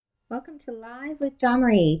Welcome to Live with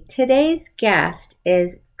Domri. Today's guest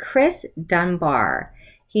is Chris Dunbar.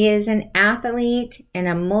 He is an athlete and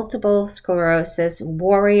a multiple sclerosis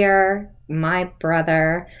warrior, my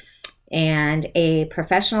brother, and a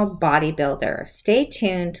professional bodybuilder. Stay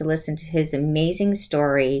tuned to listen to his amazing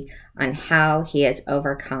story on how he has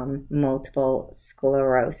overcome multiple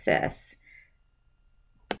sclerosis.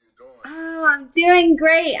 Oh, I'm doing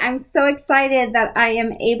great. I'm so excited that I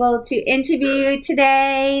am able to interview you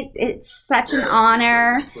today. It's such an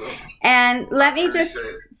honor. And let me just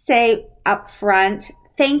say up front,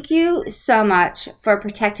 thank you so much for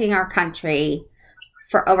protecting our country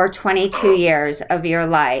for over 22 years of your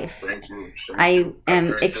life. Thank you. I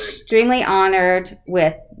am extremely honored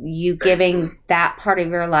with you giving that part of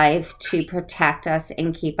your life to protect us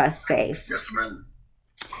and keep us safe. Yes, ma'am.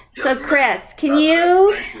 So, Chris, can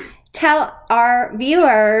you tell our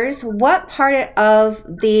viewers what part of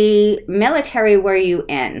the military were you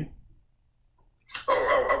in?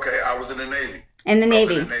 Oh, okay. I was in the Navy. In the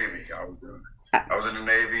Navy. I was in the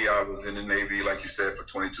Navy. I was in the Navy, like you said, for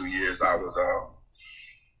 22 years. I was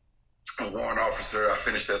a warrant officer. I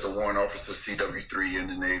finished as a warrant officer, CW3 in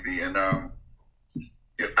the Navy, and I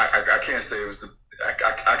can't say it was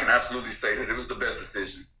I can absolutely say that it was the best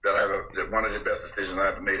decision one of the best decisions I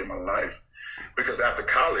ever made in my life. Because after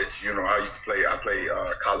college, I used to play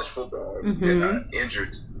college football, and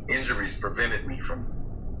injuries prevented me from,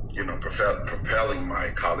 propelling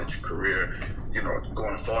my college career,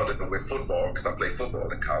 going farther with football, because I played football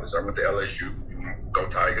in college. I went to LSU, go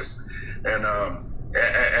Tigers, and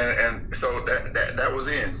so that was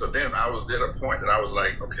in. So then I was at a point that I was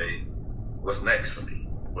like, okay, what's next for me?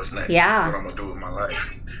 What's next? Yeah. What I'm gonna do with my life?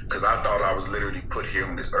 Because I thought I was literally put here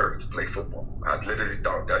on this earth to play football. I literally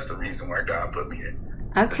thought that's the reason why God put me here.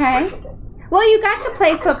 Okay. Well, you got to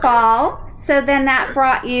play football, so then that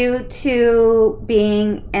brought you to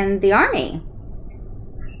being in the Army.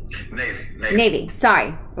 Navy.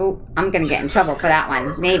 Sorry. Oh, I'm gonna get in trouble for that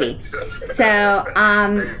one. Navy. So,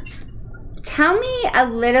 tell me a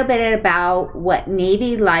little bit about what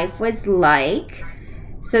Navy life was like,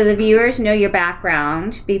 so the viewers know your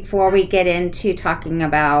background before we get into talking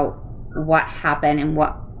about what happened and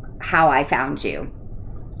how I found you.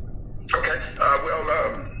 Okay.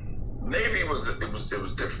 Navy was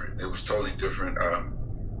different. It was totally different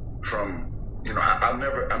from I've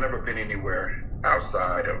never been anywhere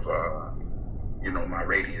outside of my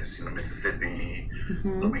radius. Mississippi,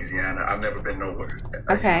 Louisiana. I've never been nowhere.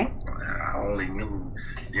 Okay. I only knew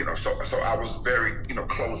so I was very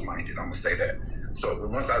close-minded. I'm gonna say that. So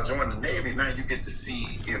once I joined the Navy, now you get to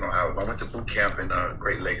see, how I went to boot camp in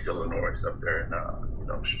Great Lakes, Illinois, up there in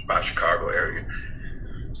by Chicago area.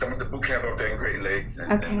 So I went to boot camp up there in Great Lakes,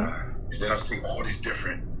 and then I see all these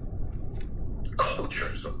different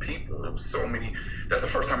cultures of people. There was so many. That's the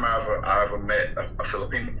first time I ever met a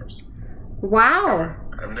Filipino person. Wow.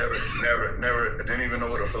 I never didn't even know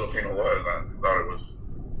what a Filipino was. I thought it was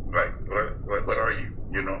like, what are you?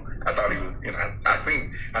 I thought he was,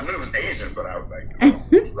 I knew he was Asian, but I was like,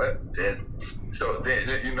 what? Then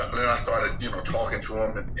I started, talking to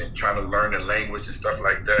him and trying to learn the language and stuff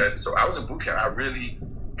like that. So I was in boot camp. I really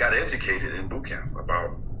got educated in boot camp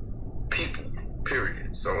about people,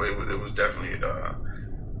 period. So it was definitely,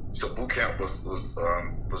 so boot camp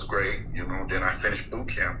was great, Then I finished boot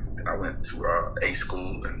camp and I went to A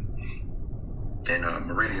school in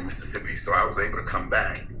Meridian, Mississippi. So I was able to come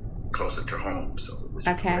back closer to home. So which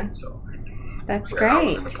was great. So that's great. I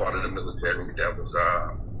was in a part of the military that was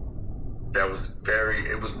very.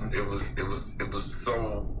 It was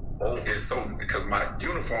so old. It's so because my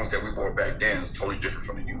uniforms that we wore back then is totally different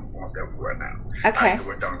from the uniforms that we wear now. Okay. I used to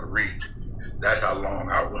wear dungarees. That's how long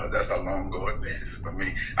I was. That's how long ago it been for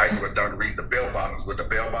me. I used to wear dungarees, the bell bottoms with the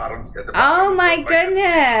bell bottoms at the bottom. Oh my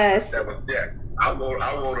goodness! That was I wore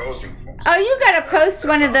those uniforms. Oh, you got to post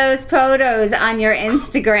one of those photos on your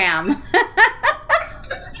Instagram.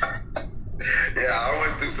 Yeah, I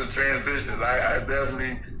went through some transitions. I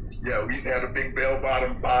definitely, we used to have the big bell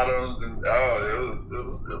bottoms, and it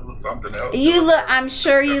was something else. I'm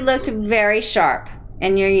sure you looked very sharp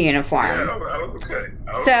in your uniform. Yeah, I was okay.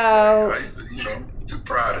 I used to, too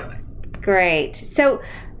proud of it. Great. So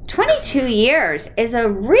 22 years is a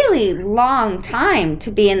really long time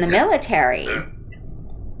to be in the military.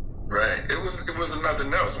 Right. It was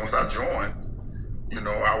nothing else. Once I joined,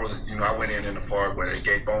 I went in the part where they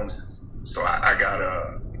gave bonuses. So I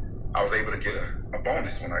was able to get a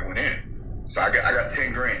bonus when I went in. So I got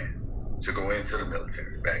 10 grand to go into the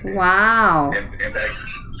military back then. Wow.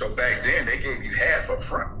 So back then they gave you half up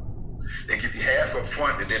front. They give you half up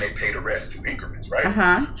front and then they pay the rest through increments, right?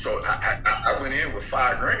 Uh-huh. So I went in with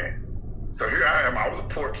 $5 grand. So here I am. I was a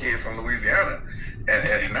poor kid from Louisiana,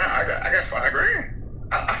 and now I got $5,000.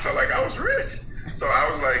 I felt like I was rich. So I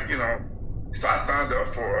was like, so I signed up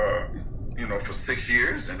for for 6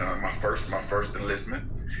 years, and my first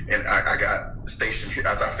enlistment, and I got stationed here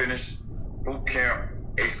after I finished boot camp,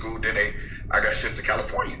 A school. Then I got shipped to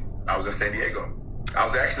California. I was in San Diego. I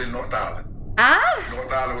was actually in North Island.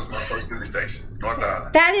 North Island was my first duty station. North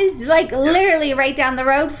Island. That is like literally right down the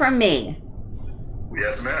road from me.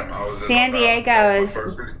 Yes, ma'am. I was San in Diego is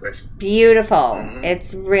first duty station. Beautiful. Mm-hmm.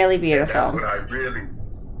 It's really beautiful. And that's when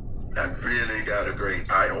I really got a great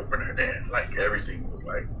eye opener then. Like everything was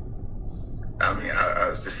like, I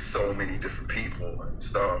was just so many different people and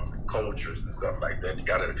stuff, and cultures and stuff like that. You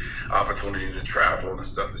got an opportunity to travel and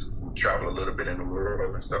stuff, travel a little bit in the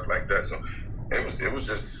world and stuff like that. So it was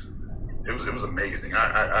amazing.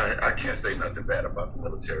 I can't say nothing bad about the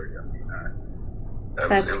military.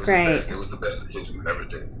 That's great. It was the best decision we ever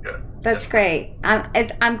did. Yeah. That's great.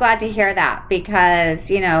 I'm glad to hear that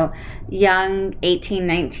because, young 18,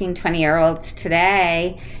 19, 20-year-olds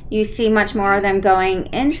today, you see much more of them going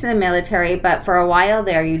into the military, but for a while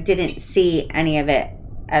there, you didn't see any of it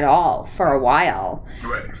at all for a while.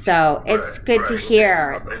 Right. So it's good to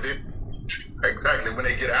hear. Exactly. When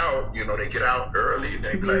they get out, they get out early, and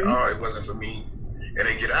they be like, oh, it wasn't for me. And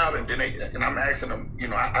they get out, and then and I'm asking them,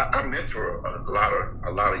 I mentor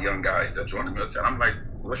a lot of young guys that join the military. I'm like,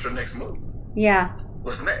 what's your next move? Yeah.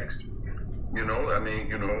 What's next? They don't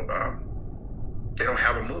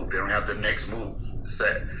have a move. They don't have their next move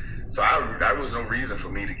set. So that was no reason for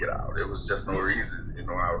me to get out. It was just no reason.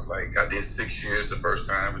 I was like, I did 6 years the first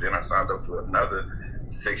time, and then I signed up for another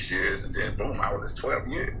 6 years, and then boom, I was at 12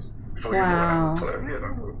 years. Before wow. 12 years,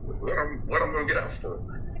 what I'm going to get out for?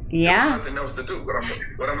 Yeah. There's nothing else to do. What I'm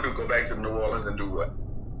gonna do? Go back to New Orleans and do what?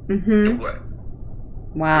 Mm-hmm. Do what?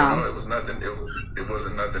 Wow. It was nothing. It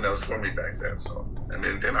wasn't nothing else for me back then. So, and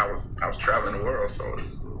then I was traveling the world, so it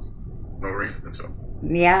was no reason to.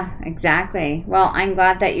 Yeah, exactly. Well, I'm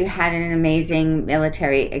glad that you had an amazing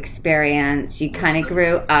military experience. You kind of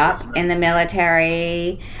grew up in the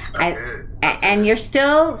military, and you're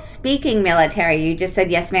still speaking military. You just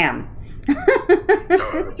said yes, ma'am. No, I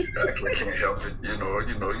can't help it. You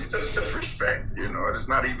just respect. It's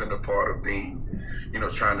not even a part of being,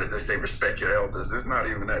 trying to say respect your elders. It's not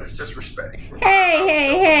even that. It's just respect.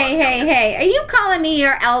 Hey! Are you calling me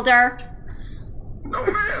your elder? No,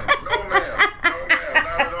 ma'am. Not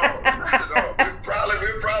at all.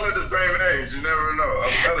 We're probably the same age. You never know.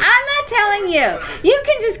 I'm not telling you. You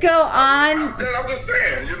can just go on. I'm just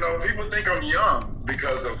saying. People think I'm young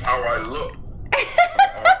because of how I look.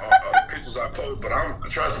 Pictures I post, but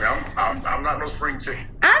trust me, I'm not no spring chicken.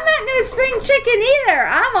 I'm not no spring chicken either.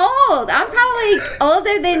 I'm old. I'm probably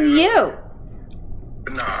older than you.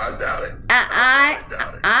 No, I doubt it.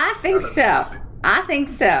 I think so. I think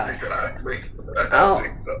so.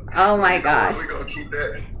 Oh my gosh. We're gonna keep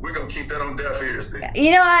that on deaf ears then.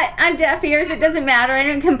 You know what? On deaf ears, it doesn't matter.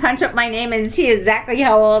 Anyone can punch up my name and see exactly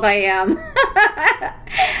how old I am.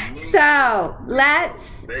 So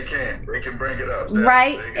let's. They can bring it up.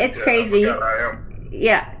 Right? It's crazy. I am.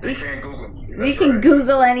 Yeah. They can't Google me. You can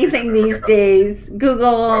Google anything these days.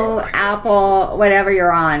 Google, Apple, whatever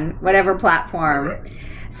you're on, whatever platform. Right.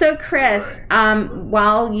 So Chris,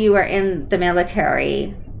 while you were in the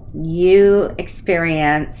military, you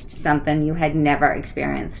experienced something you had never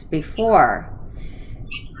experienced before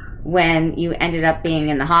when you ended up being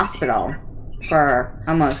in the hospital for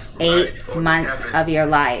almost 8 months of your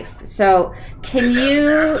life. So This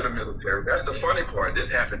happened after the military. That's the funny part.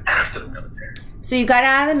 This happened after the military. So you got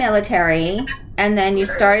out of the military and then you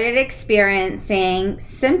started experiencing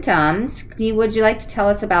symptoms. Would you like to tell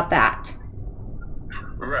us about that?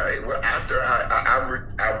 Right. Well, after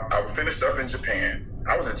I finished up in Japan.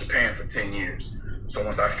 I was in Japan for 10 years. So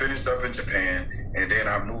once I finished up in Japan and then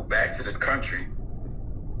I moved back to this country,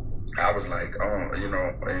 I was like,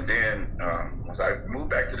 and then once I moved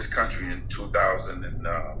back to this country in 2000 and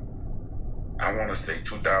I want to say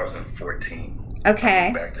 2014. Okay. I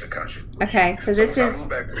moved back to the country. Okay, so this I moved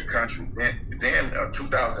back to the country. Then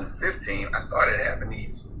 2015, I started having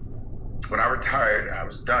these. When I retired, I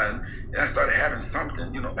was done, and I started having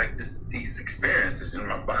something, like these experiences.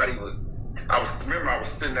 My body was. I was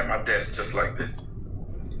sitting at my desk just like this,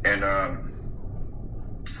 and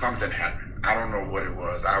something happened. I don't know what it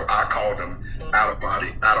was. I called them out of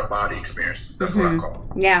body experiences. That's what I call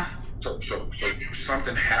them. Yeah. So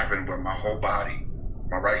something happened where my whole body,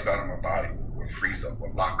 my right side of my body, would freeze up,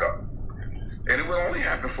 would lock up, and it would only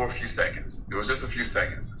happen for a few seconds. It was just a few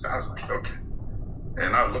seconds. So I was like, okay.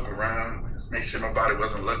 And I would look around, just make sure nobody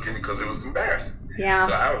wasn't looking because it was embarrassing. Yeah.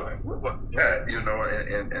 So I was like, what was that? You know,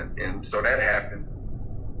 and so that happened.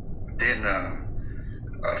 Then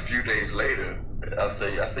a few days later, I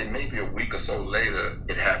say maybe a week or so later,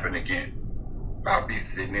 it happened again. I'll be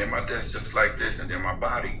sitting there at my desk just like this, and then my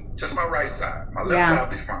body, just my right side, my left side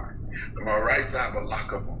will be fine, but my right side will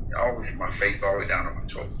lock up on me. Always my face all the way down to my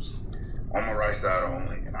shoulders, on my right side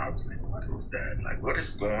only. And I was like, what is that? Like, what is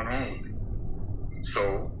going on with me?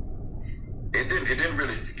 So it didn't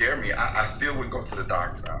really scare me. I still wouldn't go to the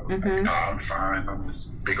doctor. I was like, no, I'm fine. I'm this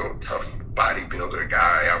big old tough bodybuilder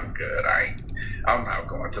guy. I'm good. I'm not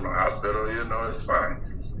going to no hospital. You know, it's fine.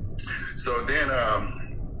 So then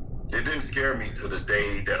it didn't scare me to the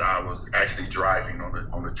day that I was actually driving on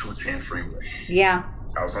the 210 freeway. Yeah.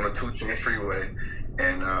 I was on the 210 freeway,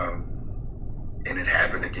 and it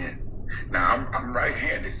happened again. Now I'm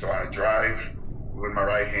right-handed, so I drive with my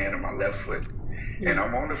right hand and my left foot. And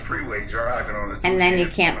I'm on the freeway driving on the 210. And then you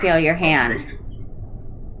can't feel your hand.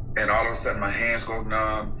 And all of a sudden my hands go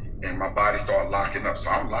numb and my body started locking up.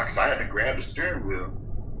 So I'm locked. So I had to grab the steering wheel.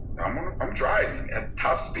 I'm driving at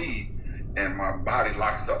top speed and my body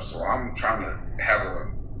locks up. So I'm trying to have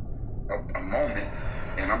a moment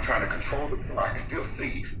and I'm trying to control the car. I can still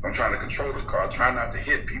see. I'm trying to control the car, trying not to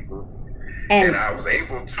hit people. And I was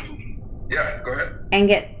able to, go ahead.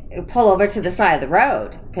 And pull over to the side of the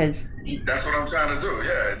road, because that's what I'm trying to do.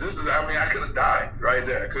 Yeah, I could have died right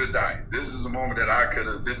there. I could have died. This is a moment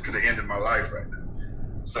that this could have ended my life right now.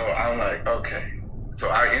 So I'm like, okay. So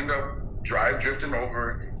I end up drifting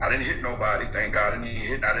over. I didn't hit nobody, thank God. I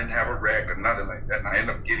didn't have a wreck or nothing like that. And I end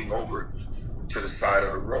up getting over to the side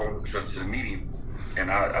of the road, to the median.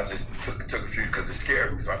 And I just took a few, because it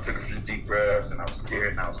scared me. So I took a few deep breaths and I was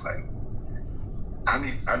scared and I was like, I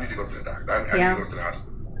need to go to the doctor. I need to go to the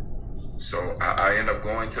hospital. So I ended up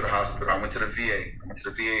going to the hospital. I went to the VA. I went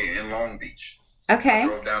to the VA in Long Beach. Okay. I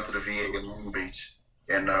drove down to the VA in Long Beach,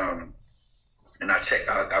 and I checked.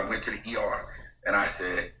 I went to the ER, and I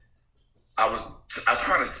said, I was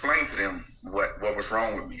trying to explain to them what was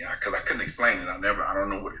wrong with me, because I couldn't explain it. I don't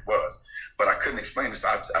know what it was, but I couldn't explain it. So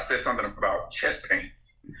I said something about chest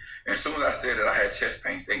pains, and as soon as I said that I had chest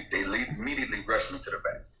pains, they immediately rushed me to the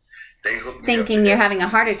back. They hooked me thinking you're having a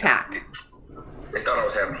heart attack. They thought I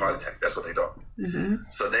was having a heart attack. That's what they thought. Mm-hmm.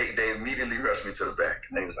 So they immediately rushed me to the back,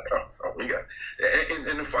 and they was like, "Oh, we got."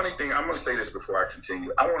 And the funny thing, I'm going to say this before I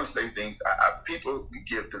continue. I want to say things. People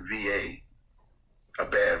give the VA a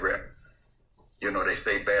bad rep. You know, they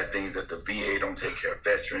say bad things, that the VA don't take care of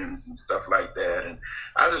veterans and stuff like that. And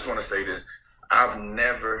I just want to say this: I've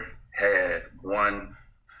never had one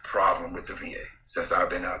problem with the VA since I've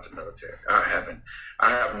been out the military. I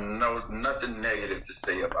have nothing negative to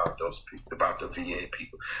say about those people, about the VA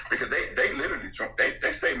people, because they literally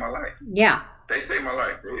they saved my life. Yeah, they saved my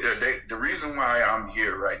life. The reason why I'm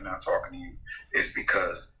here right now talking to you is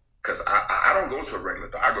because I don't go to a regular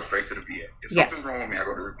doctor. I go straight to the VA. If something's wrong with me, I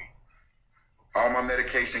go to the VA. All my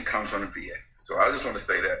medication comes from the VA. So I just want to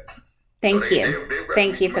say that. Thank you.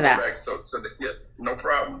 Thank you for that. No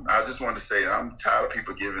problem. I just want to say I'm tired of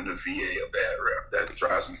people giving the VA a bad rep. That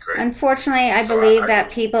drives me crazy. Unfortunately, I believe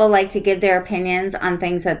that people like to give their opinions on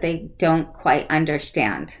things that they don't quite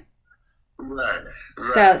understand. Right.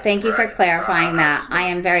 So thank you for clarifying that. I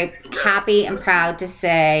am very happy and proud to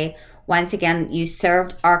say, once again, you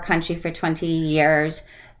served our country for 20 years.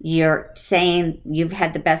 You're saying you've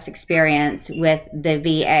had the best experience with the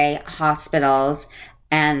VA hospitals,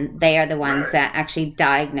 and they are the ones that actually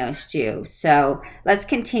diagnosed you. So let's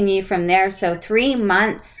continue from there. So 3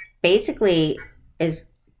 months basically is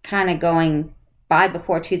kind of going by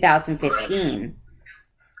before 2015.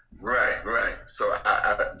 Right. So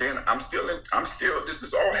this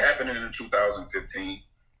is all happening in 2015.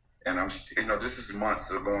 And this is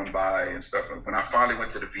months are going by and stuff. And when I finally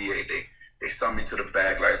went to the VA, they sent me to the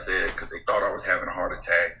back, like I said, because they thought I was having a heart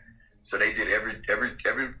attack. So they did every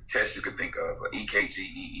test you could think of, EKG,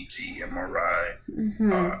 EEG,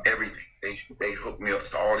 MRI, everything. They hooked me up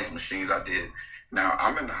to all these machines. I did. Now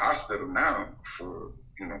I'm in the hospital now for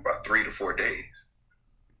about 3 to 4 days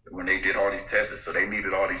when they did all these tests. So they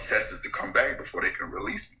needed all these tests to come back before they can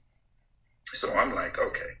release me. So I'm like,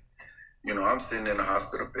 okay, I'm sitting in the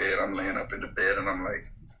hospital bed. I'm laying up in the bed, and I'm like,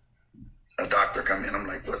 a doctor come in. I'm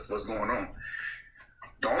like, what's going on?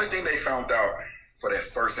 The only thing they found out for that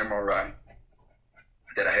first MRI,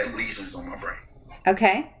 that I had lesions on my brain.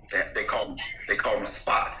 Okay. They call them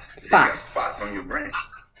spots. Spots. You have spots on your brain.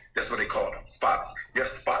 That's what they call them, spots. You have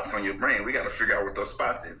spots on your brain. We got to figure out what those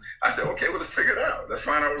spots is. I said, okay, well, let's figure it out. Let's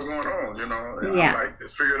find out what's going on, And I'm like,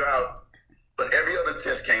 let's figure it out. But every other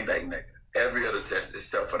test came back negative. every other test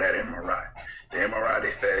except for that MRI. The MRI,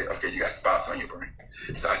 they said, okay, you got spots on your brain.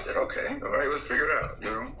 So I said, okay, all right, let's figure it out.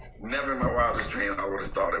 You know, never in my wildest dream I would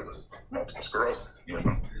have thought it was multiple sclerosis. You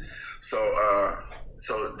know, so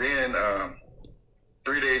then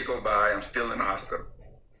 3 days go by, I'm still in the hospital,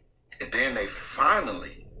 and then they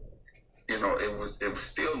finally, you know, it was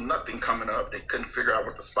still nothing coming up. They couldn't figure out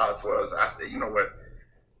what the spots was. I said, you know what?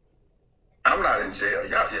 I'm not in jail.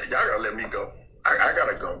 Y'all gotta let me go. I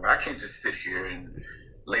gotta go. I can't just sit here and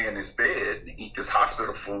lay in this bed and eat this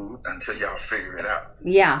hospital food until y'all figure it out.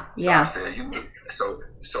 Yeah, so yeah. I said,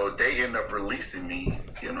 so they end up releasing me.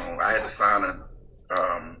 You know, I had to sign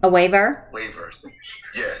a waiver.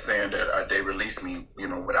 Yeah, saying that they released me. You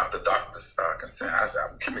know, without the doctor's consent. I said,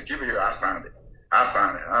 give me here. I signed it. I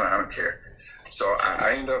don't care. So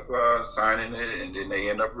I end up signing it, and then they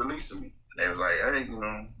end up releasing me. They was like, hey, you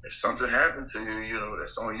know, if something happened to you, you know,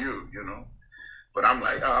 that's on you, you know. But I'm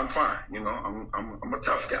like, oh, I'm fine, you know. I'm a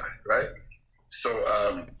tough guy, right? So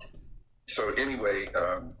anyway,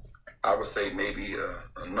 I would say maybe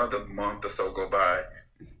another month or so go by.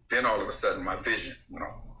 Then all of a sudden, my vision, you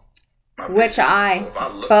know. Which eye?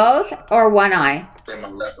 So both or one eye? In my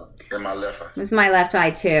left eye. This is my left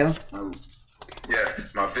eye too. Yeah,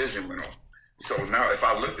 my vision went on. So now, if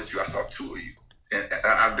I looked at you, I saw two of you.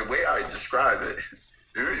 And the way I describe it,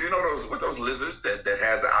 you know those lizards that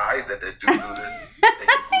has eyes that do this, they can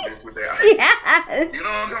do this with their eyes. Yes. You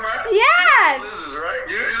know what I'm talking about? Yes. Lizards, right?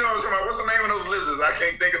 You know what I'm talking about? What's the name of those lizards? I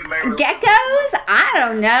can't think of the name of those geckos? Lizards. I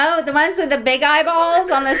don't know. The ones with the big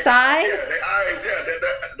eyeballs on the side? Yeah, their eyes. Yeah,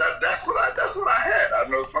 that's what I had.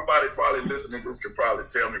 I know somebody probably listening to this could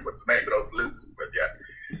probably tell me what's the name of those lizards, but yeah,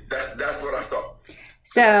 that's what I saw.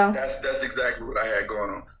 So that's exactly what I had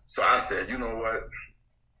going on. So I said, you know what?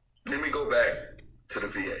 Let me go back to the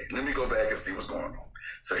VA. Let me go back and see what's going on.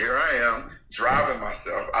 So here I am driving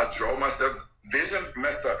myself. I drove myself, vision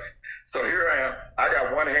messed up. So here I am. I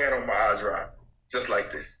got one hand on my iDrive, just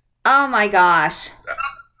like this. Oh my gosh.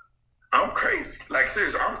 I'm crazy. Like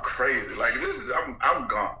seriously, I'm crazy. Like this is, I'm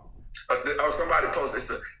gone. Somebody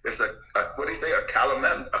posted it's a what do you say? A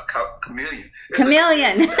chameleon.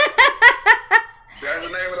 Chameleon. That's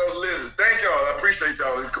the name of those lizards. Thank y'all. I appreciate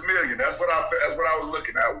y'all. It's a chameleon. That's what I was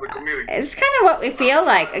looking at. It was a chameleon. It's kind of what we feel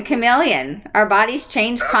like, a chameleon. Our bodies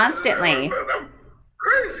change constantly. I'm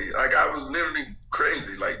crazy. Like I was literally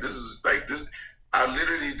crazy. Like this is like this. I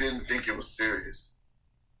literally didn't think it was serious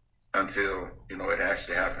until you know it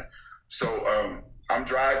actually happened. So I'm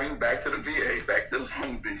driving back to the VA, back to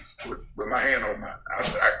Long Beach with my hand on my.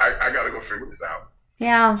 I got to go figure this out.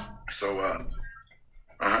 Yeah. So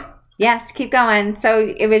Yes, keep going. So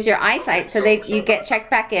it was your eyesight. So you get checked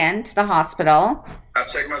back in to the hospital. I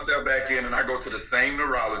check myself back in, and I go to the same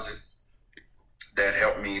neurologist that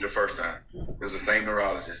helped me the first time. It was the same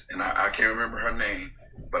neurologist, and I can't remember her name,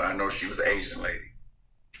 but I know she was an Asian lady.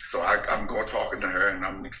 So I'm going talking to her, and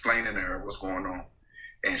I'm explaining to her what's going on.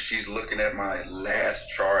 And she's looking at my last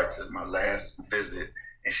charts and my last visit,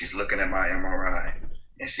 and she's looking at my MRI.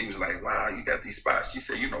 And she was like, wow, you got these spots. She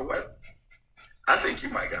said, you know what? I think you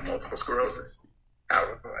might got multiple sclerosis. I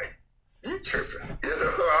was like, you tripping. You know,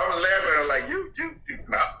 I was laughing. I was like, you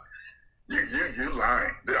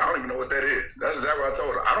lying. I don't even know what that is. That's exactly what I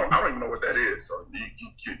told her. I don't even know what that is. So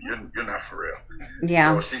you're not for real.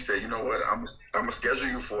 Yeah. So she said, you know what? I'm gonna schedule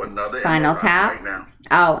you for another spinal MRI tap right now.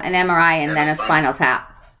 Oh, an MRI and then a spinal tap.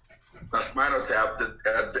 A spinal tap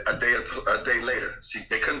a day later.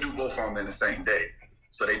 They couldn't do both of them in the same day.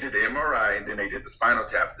 So they did the MRI and then they did the spinal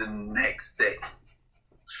tap the next day.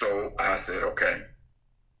 So I said, okay,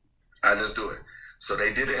 I just do it. So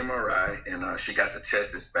they did the MRI and she got the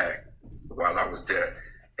tests back while I was there.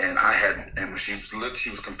 And when she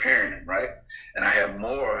was comparing them, right? And I had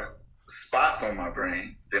more spots on my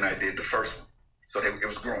brain than I did the first one. So it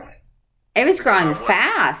was growing. It was growing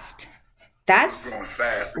fast. It was growing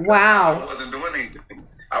fast. Wow. I wasn't doing anything.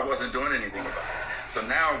 about it. So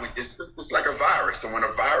now it's like a virus. So when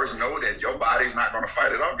a virus knows that your body's not going to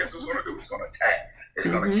fight it off, guess what's going to do? It's going to attack. It's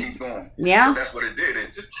going to keep going. Yeah. So that's what it did.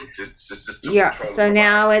 It just took control. So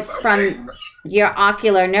now it's from your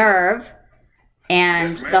ocular nerve,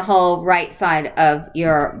 and the whole right side of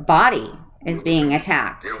your body is being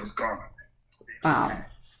attacked. It was gone. Wow.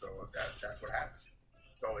 So that's what happened.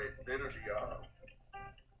 So it literally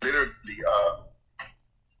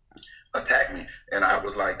attacked me, and I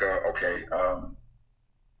was like, okay,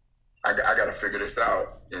 I got to figure this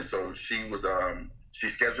out. And so she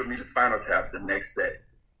scheduled me the spinal tap the next day,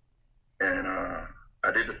 and I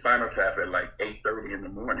did the spinal tap at like 8:30 in the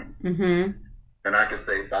morning. Mm-hmm. And I could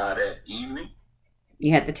say by that evening,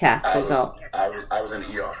 you had the test result. I was in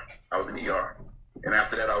ER. I was in ER. And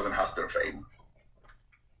after that, I was in the hospital for 8 months.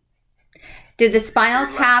 Did the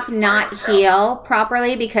spinal tap not heal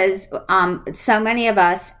properly? Because so many of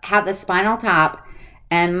us have the spinal tap,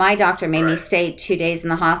 and my doctor made me stay 2 days in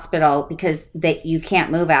the hospital because you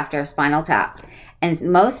can't move after a spinal tap. And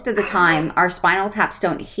most of the time, our spinal taps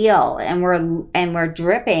don't heal, and we're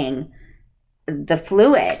dripping the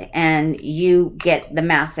fluid, and you get the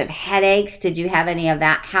massive headaches. Did you have any of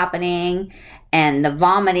that happening? And the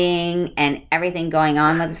vomiting and everything going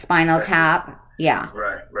on with the spinal tap? Yeah.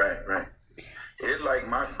 Right. It like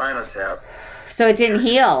my spinal tap. So it didn't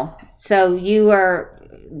heal. So you were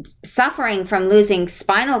suffering from losing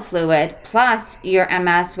spinal fluid, plus your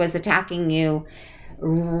MS was attacking you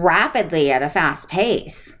rapidly at a fast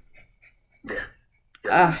pace.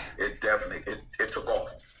 Yeah. It definitely, it took off.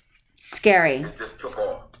 Scary. It just took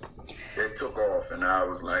off. It took off, and I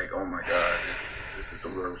was like, oh my God, this is the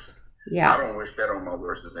worst. Yeah. I don't wish that on my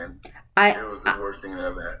worst enemy. It was the worst thing that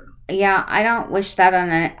ever happened. Yeah, I don't wish that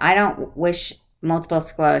I don't wish multiple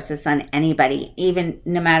sclerosis on anybody, even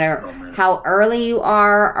no matter how early you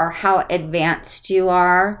are or how advanced you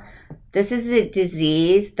are. This is a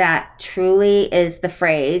disease that truly is the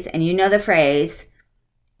phrase, and you know the phrase,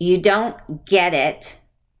 you don't get it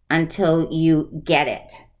until you get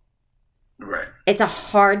it. Right. It's a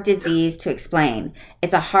hard disease to explain.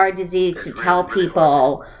 It's a hard disease to tell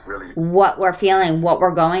people what we're feeling, what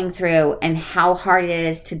we're going through, and how hard it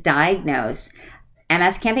is to diagnose.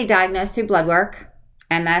 MS can't be diagnosed through blood work.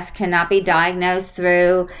 MS cannot be diagnosed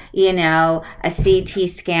through, a CT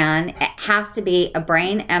scan. It has to be a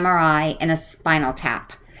brain MRI and a spinal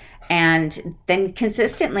tap. And then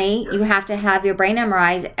consistently, you have to have your brain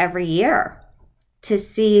MRIs every year to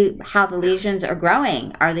see how the lesions are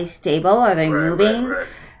growing. Are they stable? Are they moving? Right.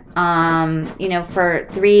 For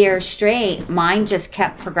 3 years straight, mine just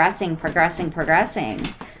kept progressing.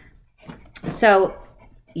 So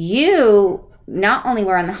you not only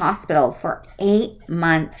were in the hospital for 8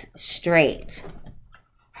 months straight,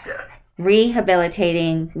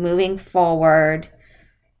 rehabilitating, moving forward.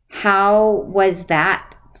 How was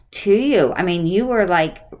that to you? I mean, you were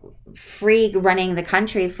like free running the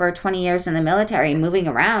country for 20 years in the military, moving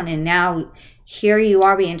around, and now here you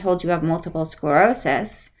are being told you have multiple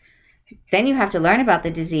sclerosis. Then you have to learn about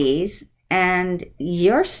the disease, and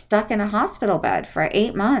you're stuck in a hospital bed for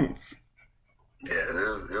 8 months. Yeah, it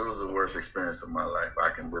was the worst experience of my life. I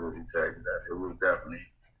can literally tell you that. It was definitely,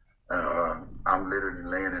 I'm literally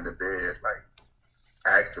laying in the bed, like,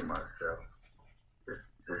 asking myself, this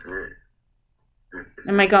is it. This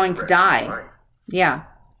Am I going to die? Yeah.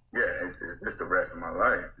 Yeah, it's just the rest of my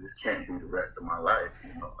life. This can't be the rest of my life.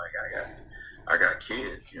 Like I got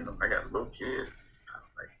kids, I got little kids,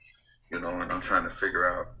 and I'm trying to figure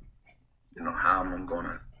out, how I'm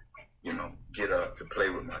gonna, get up to play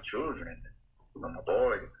with my children, my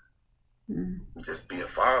boys, just be a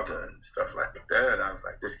father and stuff like that. I was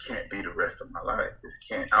like, this can't be the rest of my life. This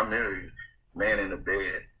can't. I'm literally laying in the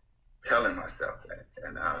bed telling myself that,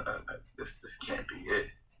 and this can't be it,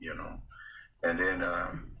 And then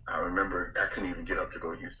I remember I couldn't even get up to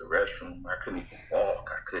go use the restroom. I couldn't even walk.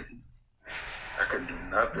 I couldn't do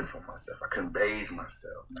nothing for myself. I couldn't bathe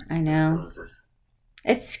myself. I know. It was just.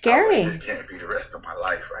 It's scary. Like, this can't be the rest of my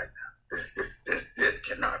life right now. This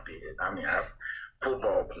cannot be it. I mean, I'm a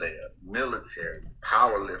football player, military,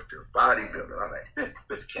 power lifter, bodybuilder. I'm like,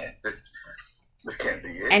 this can't be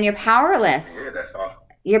it. And you're powerless. Yeah, that's all.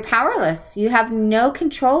 You're powerless. You have no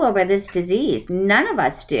control over this disease. None of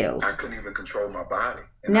us do. I couldn't even control my body.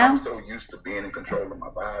 And no. I'm so used to being in control of my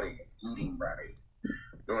body and eating right.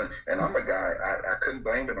 And I'm a guy, I couldn't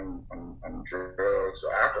blame it on drugs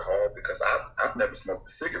or alcohol because I've never smoked a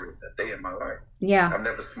cigarette a day in my life. Yeah. I've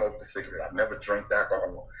never smoked a cigarette. I've never drank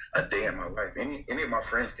alcohol a day in my life. Any of my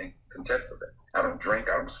friends can contest to that. I don't drink,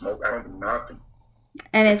 I don't smoke, I don't do nothing.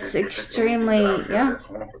 And it's extremely, that's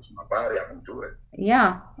harmful to my body, I don't do it.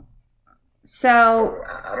 Yeah. So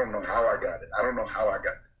I don't know how I got it. I don't know how I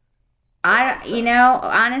got this.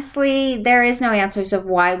 Honestly, there is no answers of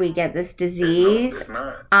why we get this disease. It's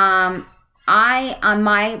not. I, on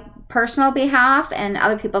my personal behalf and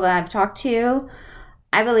other people that I've talked to,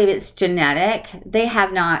 I believe it's genetic. They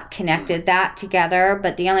have not connected that together,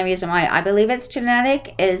 but the only reason why I believe it's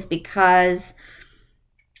genetic is because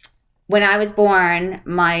when I was born,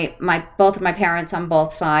 both of my parents on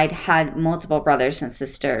both sides had multiple brothers and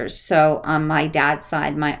sisters. So on my dad's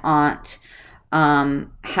side, my aunt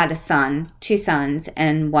had two sons,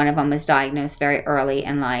 and one of them was diagnosed very early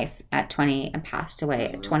in life at 20 and passed away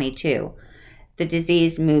at 22. The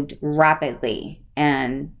disease moved rapidly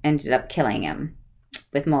and ended up killing him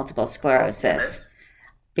with multiple sclerosis.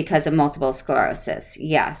 because of multiple sclerosis.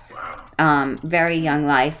 Yes. Wow. Very young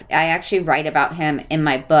life. I actually write about him in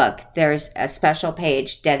my book. There's a special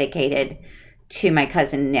page dedicated to my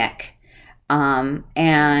cousin Nick.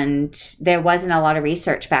 And there wasn't a lot of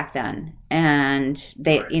research back then. And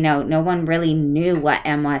they, Right. no one really knew what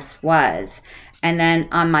MS was. And then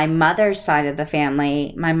on my mother's side of the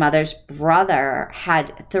family, my mother's brother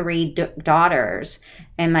had 3 daughters,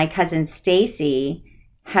 and my cousin Stacy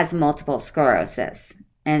has multiple sclerosis.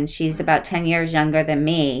 And she's about 10 years younger than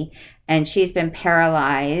me, and she's been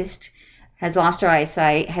paralyzed, has lost her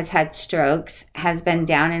eyesight, has had strokes, has been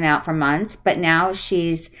down and out for months, but now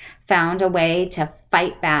she's found a way to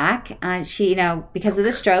fight back. She, because of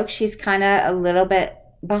the stroke, she's kind of a little bit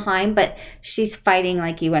behind, but she's fighting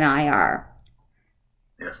like you and I are.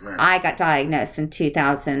 Yes, ma'am. I got diagnosed in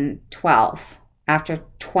 2012 after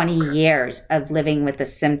 20 years of living with the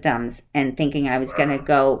symptoms and thinking I was going to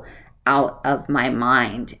go out of my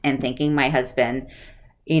mind and thinking my husband,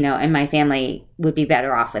 and my family would be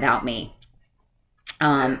better off without me.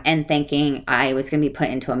 And thinking I was going to be put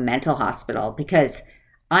into a mental hospital because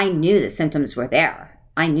I knew the symptoms were there.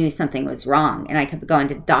 I knew something was wrong, and I kept going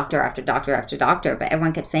to doctor after doctor after doctor, but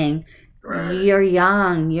everyone kept saying, Right. "You're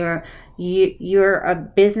young. You're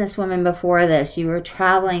a businesswoman before this. You were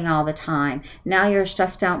traveling all the time. Now you're a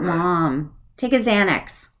stressed out mom. Take a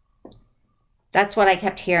Xanax." That's what I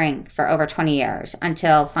kept hearing for over 20 years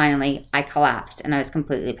until finally I collapsed and I was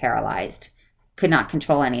completely paralyzed. Could not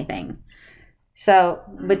control anything. So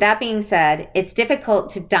with that being said, it's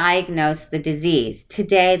difficult to diagnose the disease.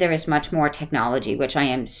 Today, there is much more technology, which I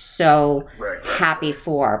am so happy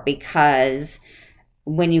for, because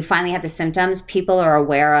when you finally have the symptoms, people are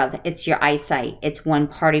aware of it's your eyesight. It's one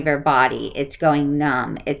part of your body. It's going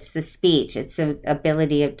numb. It's the speech. It's the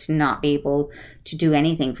ability to not be able to do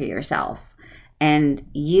anything for yourself. And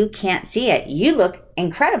you can't see it. You look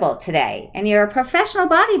incredible today, and you're a professional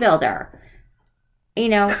bodybuilder.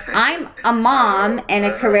 I'm a mom and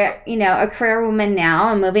a career woman now.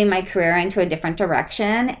 I'm moving my career into a different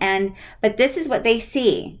direction. But this is what they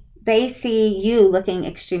see. They see you looking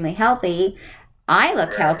extremely healthy. I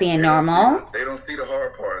look healthy and normal. They don't see the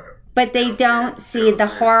hard part. But they don't see the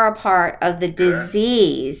horror part of the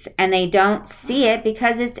disease, and they don't see it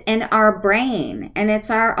because it's in our brain, and it's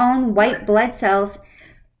our own white blood cells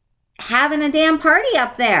having a damn party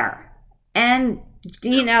up there. And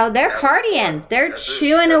they're partying. They're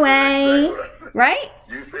chewing away, Exactly right?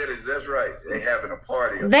 You said it just right. They having a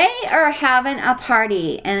party. They are having a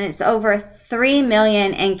party, and it's over 3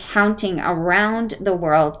 million and counting around the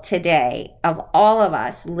world today of all of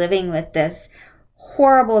us living with this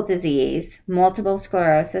horrible disease, multiple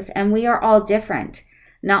sclerosis, and we are all different.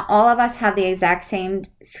 Not all of us have the exact same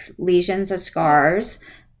lesions or scars.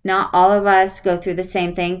 Not all of us go through the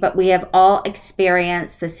same thing, but we have all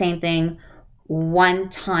experienced the same thing one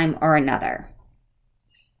time or another.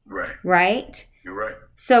 Right. Right? You're right.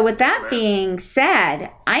 So with that being said,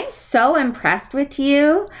 I'm so impressed with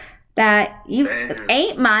you that you've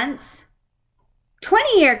 8 months,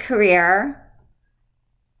 20-year career,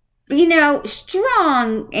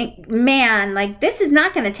 strong man, like this is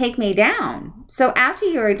not going to take me down. So after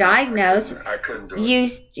you were diagnosed, I couldn't do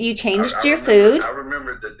it. You changed I your remember, food. I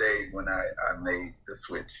remember the day when I made the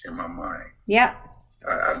switch in my mind. Yep.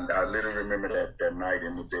 I literally remember that night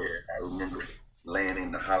in the bed. I remember laying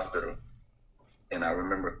in the hospital, and I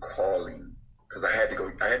remember calling because I had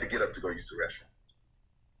to get up to go use the restroom.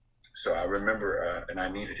 So I remember, and I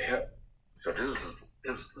needed help. So it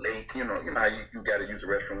was late, how you got to use the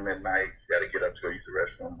restroom at night. You got to get up to go use the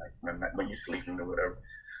restroom, like when you're sleeping or whatever.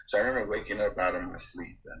 So I remember waking up out of my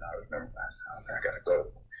sleep, and I remember I said, "Okay, I got to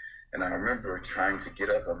go." And I remember trying to get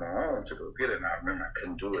up on my own to go get it, and I remember I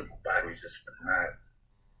couldn't do it. My body just would not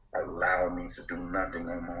allow me to do nothing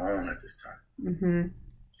on my own at this time. Mm-hmm.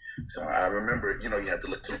 So I remember, you have the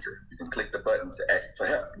little clicker. You can click the button to ask for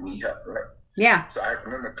help. You need help, right? Yeah. So I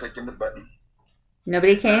remember clicking the button.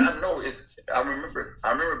 Nobody came? I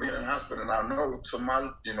remember being in the hospital, and I know to my,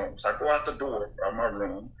 so I go out the door from my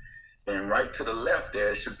room, and right to the left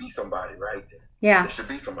there should be somebody right there. Yeah. There should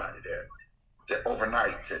be somebody there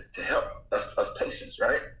overnight to help us patients,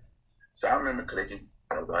 right? So I remember clicking,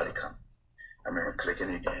 nobody come. I remember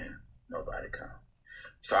clicking again, nobody come.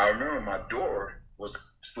 So I remember my door was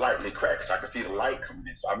slightly cracked, so I could see the light coming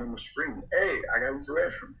in. So I remember screaming, "Hey, I gotta use the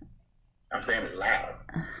restroom." I'm saying it loud.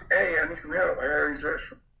 "Hey, I need some help. I gotta use the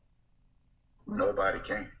restroom." Nobody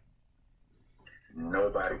came.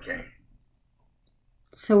 Nobody came.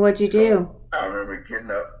 So what'd you do? I remember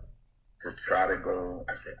getting up to try to go.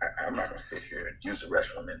 I said, I'm not going to sit here and use the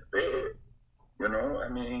restroom in the bed.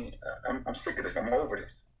 I'm sick of this. I'm over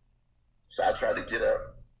this. So I tried to get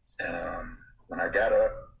up And when I got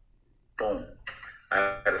up, boom,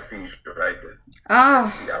 I had a seizure right there.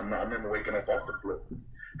 Oh. I remember waking up off the floor.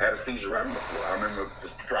 I had a seizure right on the floor. I remember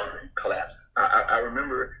just dropping, collapsing. I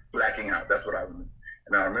remember blacking out. That's what I remember.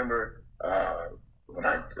 And I remember when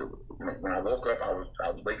I woke up, I was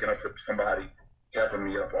waking up to somebody helping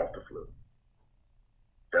me up off the floor.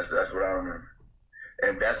 That's what I remember.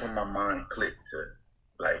 And that's when my mind clicked to,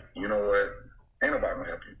 like, you know what? Ain't nobody gonna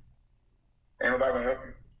help you. Ain't nobody gonna help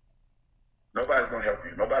you. Nobody's gonna help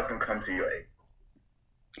you. Nobody's gonna come to your aid.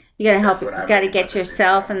 You gotta help. You gotta get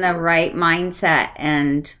yourself in the right mindset,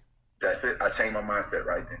 and that's it. I changed my mindset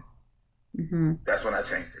right then. Mm-hmm. That's when I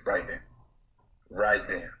changed it right then. Right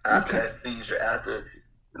then. After that seizure, after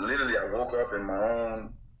literally I woke up in my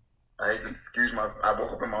own. I hate to I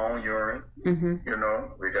woke up in my own urine, you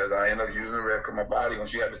know, because I ended up using the red because my body,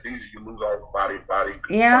 once you have a seizure, you lose all body.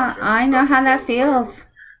 Yeah, I know how that feels.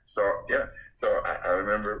 So, yeah. So I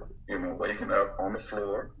remember, you know, waking up on the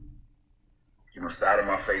floor, you know, side of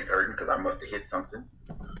my face hurting because I must have hit something,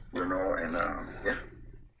 you know, and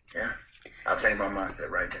yeah. I changed my mindset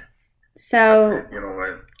right then. So, said, you know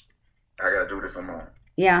what? I got to do this on my own.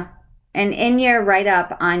 Yeah. And in your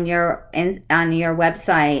write-up on your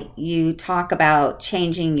website, you talk about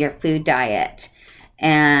changing your food diet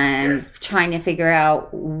and trying to figure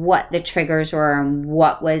out what the triggers were and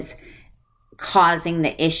what was causing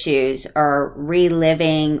the issues, or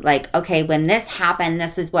reliving, like, okay, when this happened,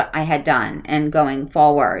 this is what I had done, and going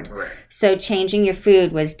forward. Right. So changing your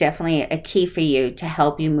food was definitely a key for you to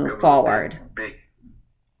help you move forward.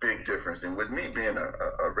 Big difference. And with me being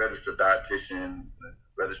a registered dietitian,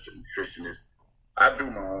 registered nutritionist, I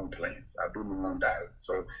do my own plans. I do my own diet.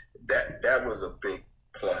 So that was a big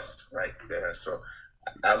plus right there. So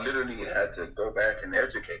I literally had to go back and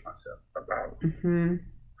educate myself about food.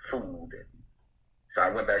 So I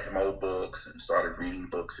went back to my old books and started reading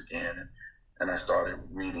books again. And I started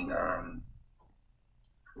reading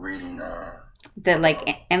the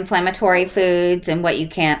like inflammatory foods and what you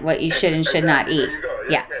should and should not eat. There you go.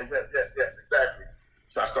 Yes, exactly.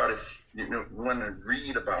 So I started, wanting to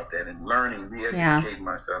read about that and learning, re-educating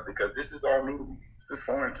myself, because this is all new to me. This is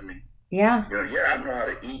foreign to me. Yeah. I know how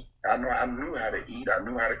to eat. I knew how to eat. I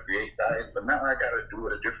knew how to create diets, but now I got to do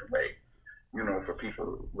it a different way, for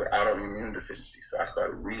people with autoimmune deficiency. So I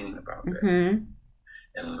started reading about that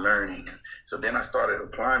and learning. So then I started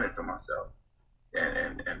applying it to myself,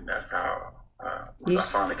 and that's how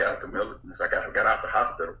once I finally got out the military, once I got out the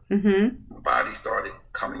hospital, my body started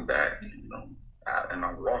coming back, and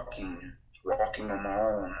I'm walking on my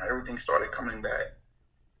own. Everything started coming back.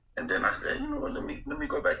 And then I said, let me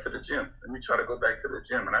go back to the gym. Let me try to go back to the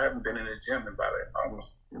gym. And I haven't been in the gym in about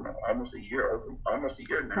almost a year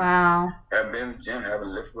now. Wow. I haven't been in the gym, haven't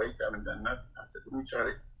lifted weights, haven't done nothing. I said, let me try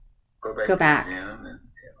to go back to the gym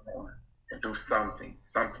and do something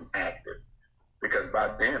active. Because by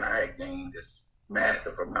then I had gained this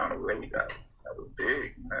massive amount of weight. That was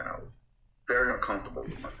big, man. I was very uncomfortable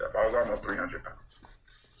with myself. I was almost 300 pounds.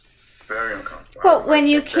 Very uncomfortable. Well, when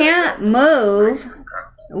you can't move,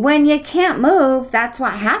 that's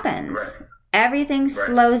what happens. Right. Everything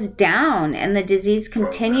slows down, and the disease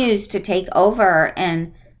continues to take over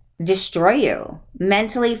and destroy you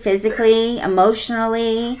mentally, physically,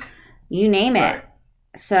 emotionally, you name it.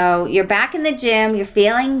 So you're back in the gym, you're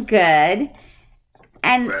feeling good.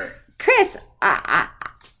 And Chris, I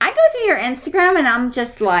go through your Instagram and I'm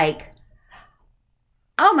just like,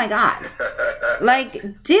 oh my God. Like,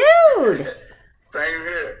 dude. Same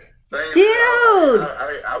here. Dude.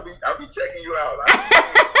 I'll be checking you out.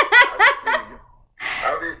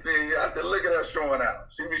 I'll be seeing you. I said, look at her showing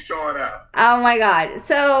out. She be showing out. Oh my God.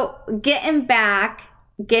 So getting back,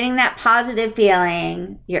 getting that positive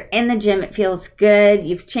feeling, you're in the gym, it feels good.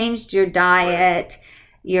 You've changed your diet.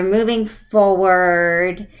 You're moving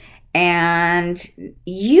forward, and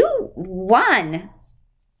you won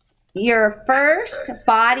your first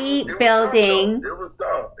bodybuilding. It was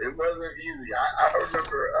tough. It wasn't easy. I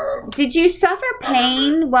remember. Did you suffer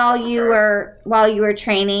pain while you were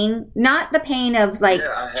training? Not the pain of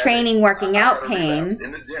training, working out pain.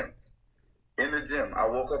 In the gym. I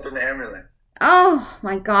woke up in the ambulance. Oh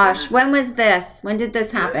my gosh! When was this? When did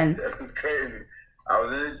this happen? That was crazy. I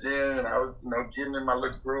was in the gym and I was, getting in my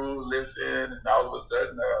little groove, lifting, and all of a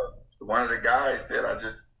sudden, one of the guys said, I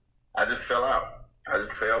just fell out. I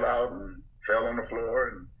just fell out and fell on the floor.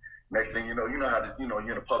 And next thing you know how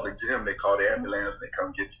you're in a public gym, they call the ambulance and they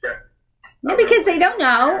come get you. No, because they don't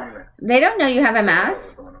know. They don't know you have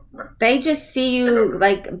MS. No. They just see you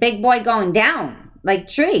like big boy going down, like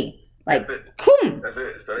tree. Like, that's it. Boom. That's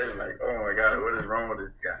it. So they was like, oh my God, what is wrong with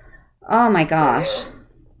this guy? Oh my gosh.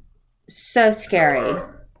 So scary.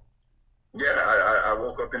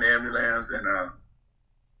 woke up in the ambulance, and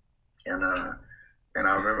I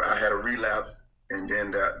remember I had a relapse, and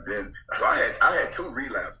then so I had 2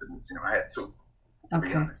 relapses in the gym. I had 2, to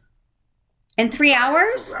be honest. In 3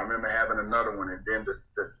 hours? I remember having another one, and then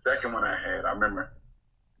the second one I had, I remember,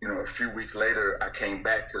 a few weeks later, I came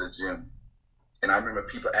back to the gym, and I remember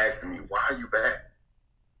people asking me, "Why are you back?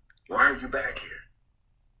 Why are you back here?"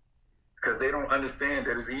 Because they don't understand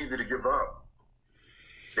that it's easy to give up.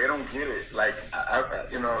 They don't get it. Like,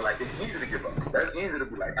 like it's easy to give up. That's easy to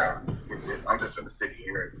be like, get this. I'm just going to sit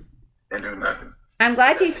here and do nothing. I'm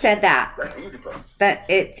glad you said that. That's easy for them. That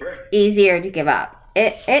it's easier to give up.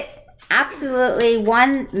 It absolutely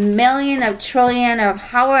 1 million of trillion of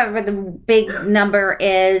however the big number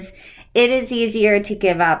is, it is easier to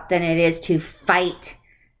give up than it is to fight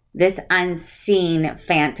this unseen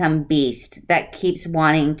phantom beast that keeps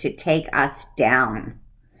wanting to take us down.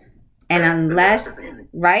 And unless,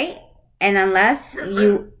 right? And unless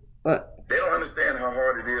you... They don't understand how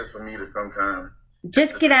hard it is for me to sometimes...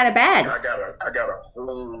 Just get out of bed. I got a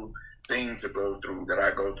whole thing to go through that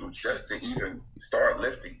I go through just to even start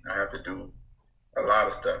lifting. I have to do a lot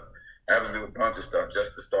of stuff. I have to do a bunch of stuff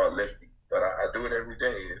just to start lifting. But I do it every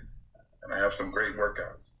day, and I have some great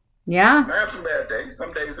workouts. Yeah. I have some bad days.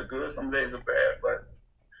 Some days are good, some days are bad. But,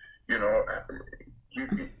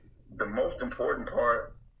 the most important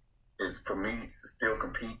part is for me to still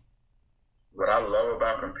compete. What I love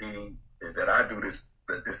about competing is that I do this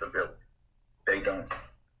with disability. They don't.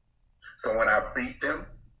 So when I beat them,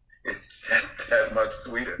 it's just that much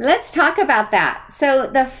sweeter. Let's talk about that. So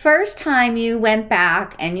the first time you went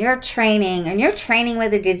back and you're training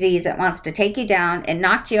with a disease that wants to take you down and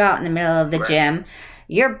knocked you out in the middle of the gym,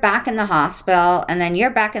 you're back in the hospital, and then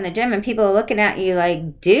you're back in the gym, and people are looking at you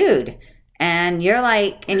like, dude, and you're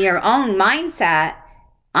like, in your own mindset,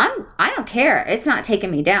 I don't care. It's not taking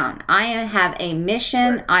me down. I have a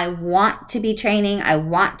mission. Right. I want to be training. I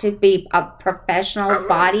want to be a professional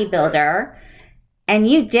bodybuilder. And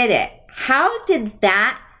you did it. How did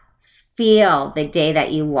that feel the day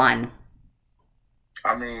that you won?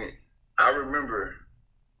 I mean, I remember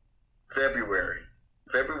February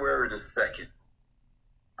the 2nd.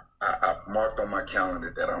 I marked on my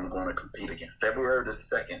calendar that I'm going to compete again. February the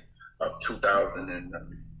 2nd of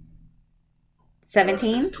 2018.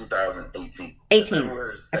 18.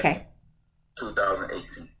 February 2nd, okay.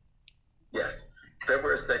 2018. Yes.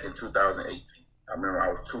 February 2nd, 2018. I remember I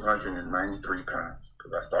was 293 pounds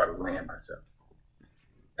because I started weighing myself.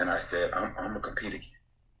 And I said, I'm going to compete again.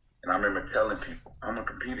 And I remember telling people, I'm going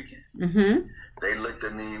to compete again. Mm-hmm. They looked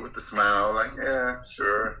at me with a smile like, yeah,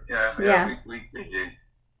 sure. Yeah. We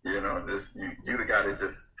this, you the guy that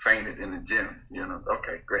just fainted in the gym,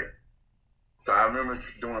 okay, great. So I remember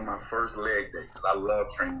doing my first leg day because I love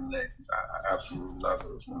training legs. I absolutely love it.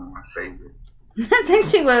 It was one of my favorites. That's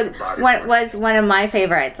actually what was one of my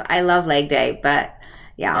favorites. I love leg day, but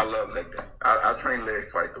yeah. I love leg day. I train legs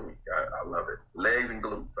twice a week. I love it. Legs and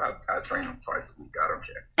glutes. I train them twice a week. I don't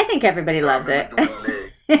care. I think everybody loves it. Doing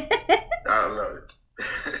legs. I love it.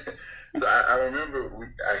 So I remember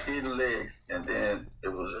I hit legs, and then it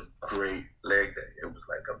was a great leg day. It was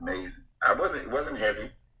like amazing. It wasn't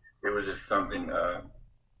heavy. It was just something,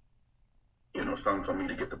 something for me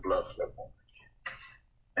to get the blood flow on.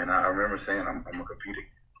 And I remember saying, I'm gonna compete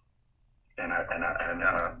again.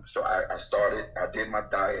 So I started. I did my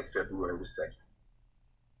diet February the 2nd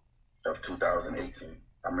of 2018.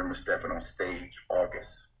 I remember stepping on stage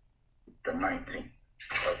August the 19th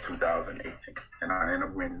of 2018, and I ended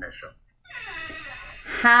up winning that show.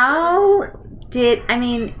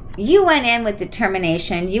 You went in with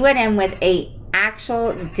determination. You went in with a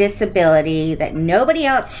actual disability that nobody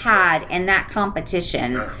else had in that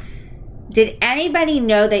competition. Yeah. Did anybody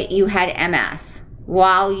know that you had MS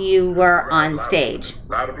while you were on stage?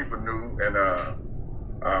 A lot of people knew, and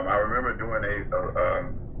I remember doing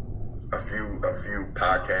a few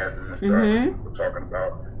podcasts and stuff. Mm-hmm. People talking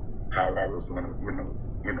about how I was going to,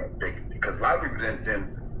 because a lot of people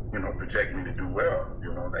didn't project me to do well. They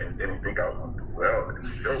didn't think I was going to do well in the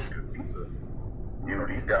show because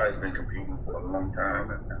these guys been competing for a long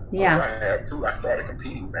time. And I have too. I started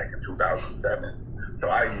competing back in 2007, so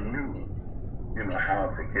I knew. How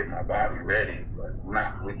to get my body ready, but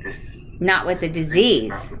not with this. Not with the disease.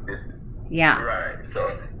 Not with this. Yeah. Right. So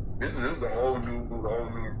this is a whole new,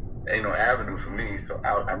 avenue for me. So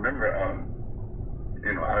I remember,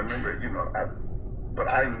 but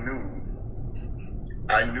I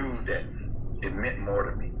knew that it meant more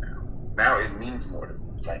to me now. Now it means more to me.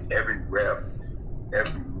 Like every rep,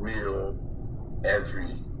 every meal, every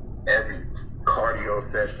cardio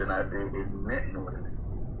session I did, it meant more to me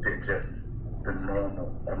than just a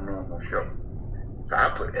normal show. So I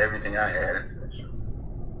put everything I had into that show.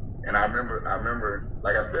 And I remember,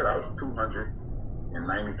 like I said, I was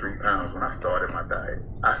 293 pounds when I started my diet.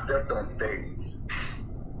 I stepped on stage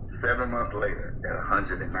 7 months later at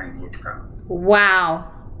 198 pounds.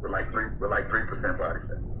 Wow. With like 3% body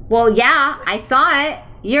fat. Well, yeah, I saw it.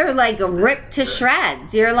 You're like ripped to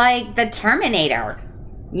shreds. You're like the Terminator.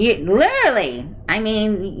 You literally. I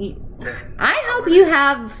mean, I hope you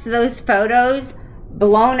have those photos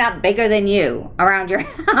blown up bigger than you around your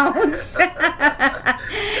house.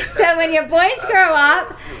 So when your boys grow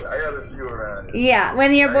up, I got a few around here. Yeah,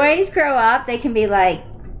 when your boys grow up, they can be like,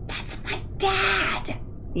 "That's my dad."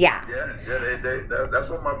 Yeah. That's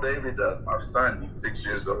what my baby does. My son, he's 6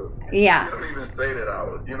 years old. Yeah. He don't even say that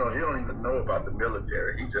he don't even know about the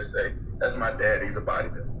military. He just say, "That's my dad. He's a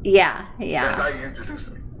bodybuilder." Yeah. That's how you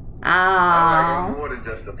introduce me. Oh. I'm more than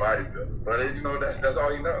just a bodybuilder, but that's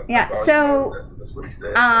all he knows. Yeah. So that's what he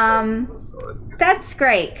says. So that's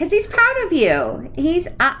great because he's proud of you.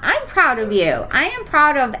 I'm proud of you. I am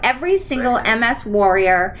proud of every single MS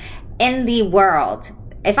warrior in the world.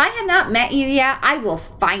 If I have not met you yet, I will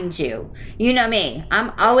find you. You know me.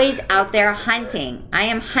 I'm always out there hunting. I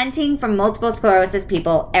am hunting for multiple sclerosis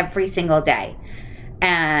people every single day.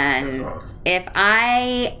 And awesome. If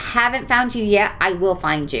I haven't found you yet, I will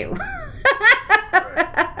find you.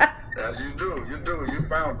 As you do. You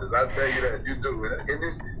found this. I tell you that you do.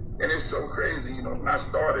 And it's so crazy. When I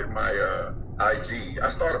started my IG,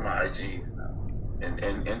 in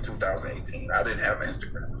 2018. I didn't have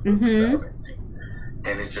Instagram until 2018.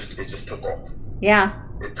 And it just took off. Yeah.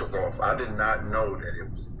 It took off. I did not know that it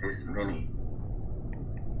was this many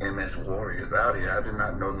MS warriors out here. I did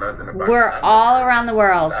not know nothing about it. We're all around the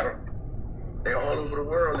world. They're all over the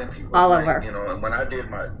world, and people all over. And when I did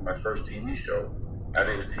my first TV show, I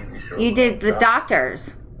did a TV show. You did the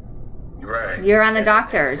Doctors. Right. You're on the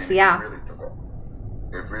Doctors, and yeah.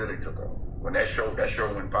 It really took off. When that show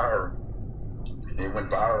went viral,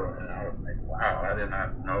 and I was like, wow, I did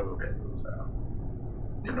not know that it was out.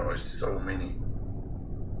 It's so many.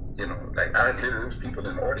 Like there's people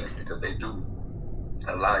in the audience because they do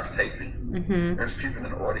a live taping. Mm-hmm. There's people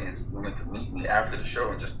in the audience wanted to meet me after the show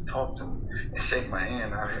and just talk to me and shake my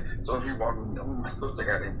hand. So if you walk with me, oh, my sister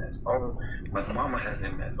got MS. Oh, my mama has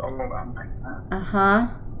MS. Oh, I'm like,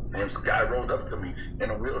 And this guy rolled up to me in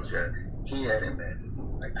a wheelchair. He had MS.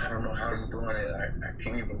 Like, I don't know how you're doing it. I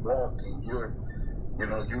can't even walk. And you're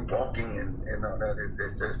walking and all that.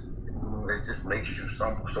 It just makes you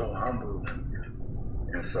so humble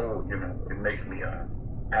and so it makes me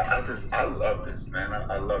I love this, man.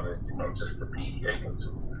 I love it, just to be able to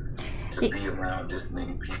be around this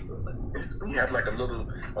many people. We have like a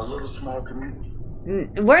little small community.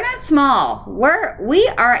 We're not small. We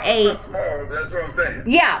are not small. That's what I'm saying.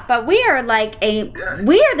 Yeah, but we are like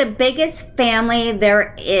we are the biggest family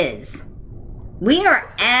there is. We are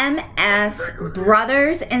MS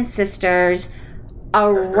brothers and sisters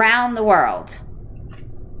around the world.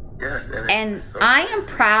 Yes, and I am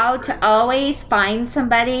proud to always find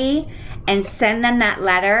somebody and send them that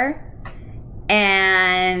letter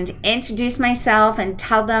and introduce myself and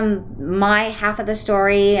tell them my half of the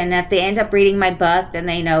story. And if they end up reading my book, then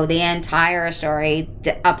they know the entire story,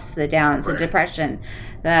 the ups, the downs, the depression,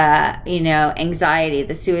 the anxiety,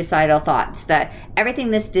 the suicidal thoughts,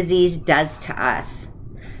 everything this disease does to us.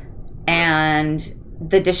 And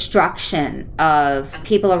the destruction of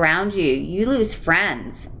people around you. You lose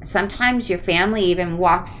friends. Sometimes your family even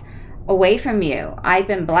walks away from you. I've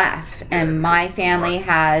been blessed, and my family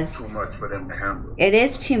has... Too much for them to handle. It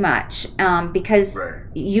is too much because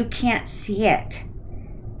you can't see it.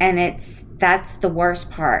 And that's the worst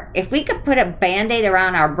part. If we could put a Band-Aid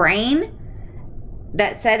around our brain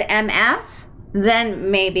that said MS, then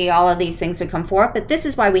maybe all of these things would come forth. But this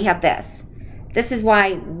is why we have this. This is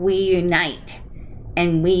why we unite.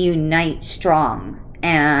 And we unite strong.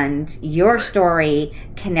 And your story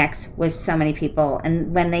connects with so many people.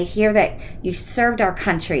 And when they hear that you served our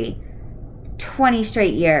country 20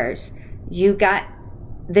 straight years, you got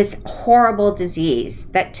this horrible disease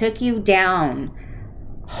that took you down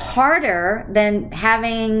harder than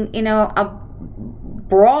having, a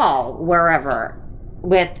brawl wherever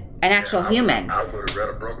with an actual human. I would have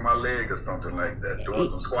rather broke my leg or something like that, doing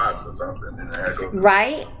some squats or something. And I go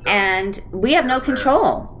right? And we have no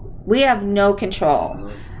control. We have no control.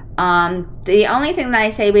 Mm-hmm. The only thing that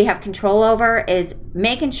I say we have control over is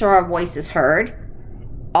making sure our voice is heard.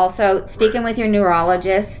 Also, speaking with your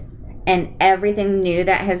neurologist and everything new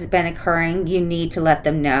that has been occurring, you need to let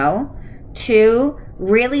them know. 2,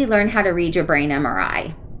 really learn how to read your brain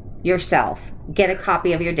MRI yourself. Get a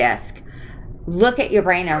copy of your disc. look at your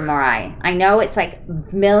brain MRI. I know it's like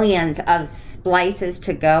millions of splices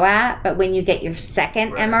to go at, but when you get your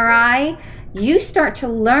second MRI, you start to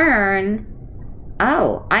learn,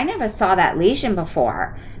 oh, I never saw that lesion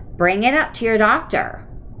before. Bring it up to your doctor.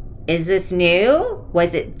 Is this new?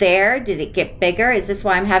 Was it there? Did it get bigger? Is this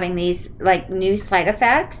why I'm having these like new side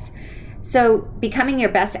effects? So becoming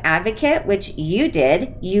your best advocate, which you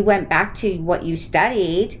did, you went back to what you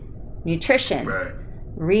studied, nutrition,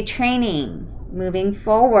 retraining, moving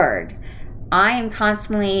forward. I am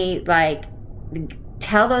constantly like,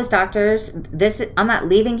 tell those doctors, I'm not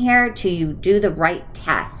leaving here till you do the right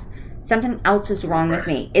tests. Something else is wrong with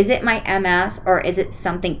me. Is it my MS or is it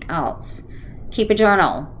something else? Keep a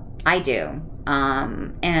journal. I do.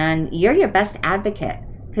 And you're your best advocate.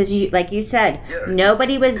 Because you, like you said,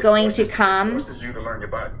 nobody was going to come. It forces you to learn your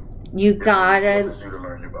body. You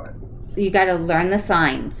gotta learn the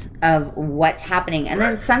signs of what's happening, and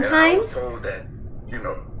then sometimes. And I was told that,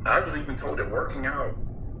 I was even told that working out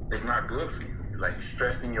is not good for you. Like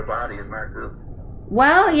stressing your body is not good.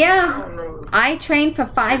 Well, yeah, I trained for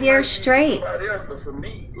 5 years straight. Somebody else, but for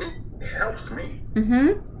me, it helps me.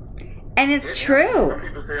 Mm-hmm. And it's true. Some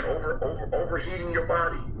people say overheating your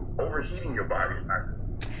body is not good.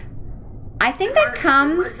 I think that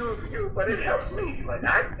comes. It might do it for you, but it helps me. Like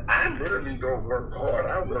I literally go work hard.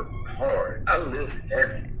 I work hard. I live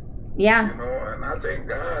heavy. Yeah. And I thank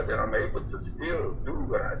God that I'm able to still do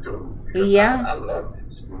what I do. Yeah. I love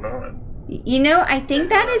this. I think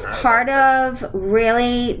that is part of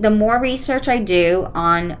really the more research I do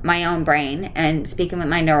on my own brain and speaking with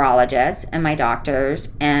my neurologists and my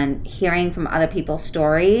doctors and hearing from other people's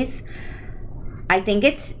stories. I think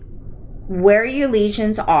it's where your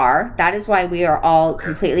lesions are. That is why we are all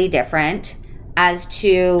completely different. As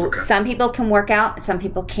to some people can work out, some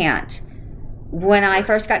people can't. When I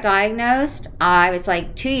first got diagnosed, I was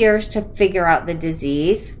like 2 years to figure out the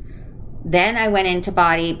disease. Then I went into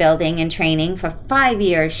bodybuilding and training for 5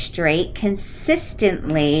 years straight,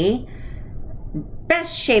 consistently.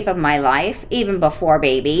 Best shape of my life, even before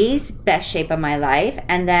babies, best shape of my life.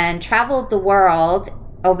 And then traveled the world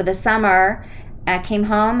over the summer. I came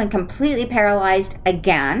home and completely paralyzed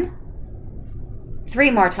again. 3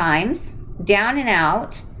 more times, down and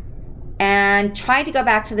out, and tried to go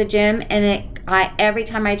back to the gym. And every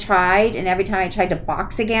time I tried to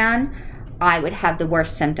box again, I would have the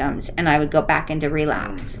worst symptoms and I would go back into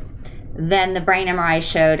relapse. Then the brain MRI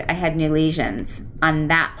showed I had new lesions on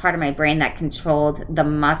that part of my brain that controlled the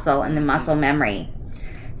muscle and the muscle memory.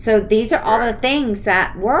 So these are all the things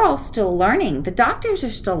that we're all still learning. The doctors are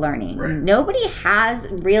still learning. Right. Nobody has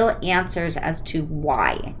real answers as to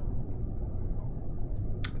why.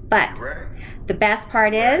 But the best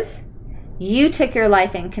part is you took your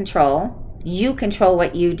life in control. You control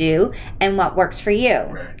what you do and what works for you.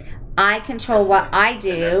 Right. I control what I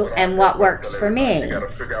do and what works for me. You got to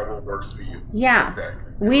figure out what works for you. Yeah. Exactly.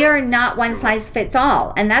 We are not one size fits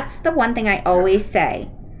all. And that's the one thing I always say.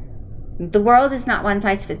 The world is not one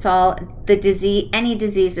size fits all. Any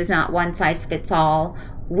disease is not one size fits all.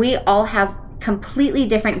 We all have completely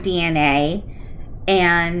different DNA,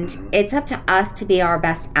 and it's up to us to be our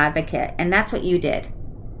best advocate. And that's what you did.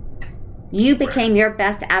 You became your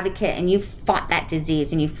best advocate, and you fought that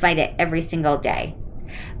disease, and you fight it every single day.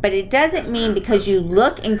 But it doesn't mean because you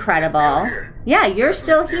look incredible. Yeah, you're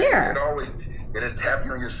still here. It'll tap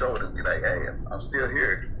you on your shoulder and be like, hey, I'm still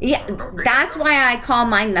here. Yeah, that's why I call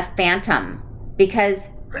mine the Phantom. Because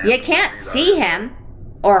you can't see him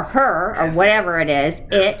or her or whatever it is.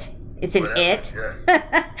 Yeah. It's an it.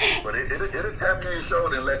 Yeah. But it'll tap you on your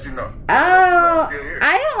shoulder and let you know. Oh,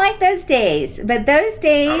 I don't like those days. But those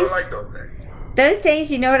days. I don't like those days. Those days,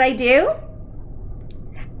 you know what I do?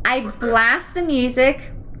 I blast the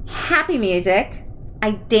music, happy music.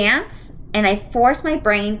 I dance. And I force my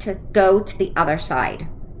brain to go to the other side.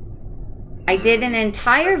 I did an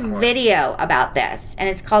entire video about this, and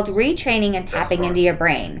it's called Retraining and Tapping into Your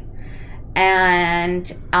Brain. And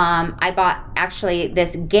I bought actually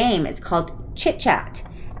this game. It's called Chit Chat.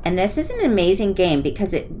 And this is an amazing game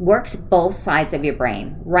because it works both sides of your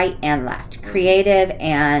brain, right and left, creative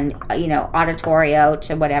and, auditorio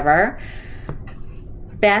to whatever.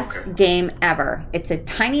 Best game ever. It's a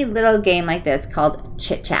tiny little game like this called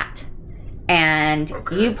Chit Chat. And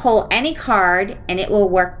you pull any card and it will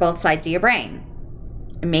work both sides of your brain.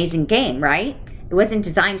 Amazing game, right? It wasn't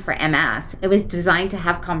designed for MS. It was designed to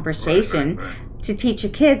have conversation, to teach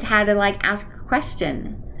your kids how to ask a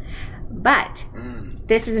question. But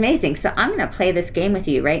this is amazing. So I'm going to play this game with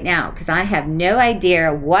you right now because I have no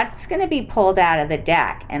idea what's going to be pulled out of the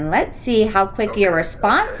deck. And let's see how quick your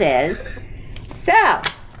response is. So,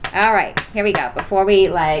 all right, here we go. Before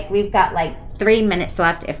we've got 3 minutes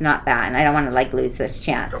left, if not that, and I don't want to like lose this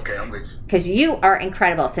chance. Okay, I'm with you. Because you are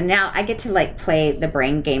incredible. So now I get to like play the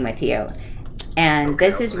brain game with you. And Okay,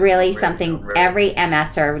 this is I'm really ready. something I'm ready. every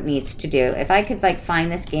MSer needs to do. If I could like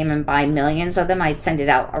find this game and buy millions of them, I'd send it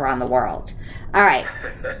out around the world. All right.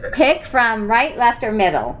 Pick from right, left, or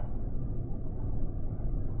middle.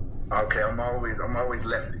 Okay, I'm always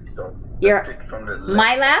lefty, so You're let's pick from the left.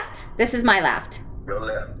 my left? This is my left. Your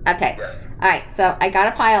left. Okay. Yes. All right. So I got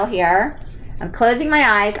a pile here. I'm closing my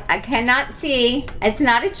eyes. I cannot see. It's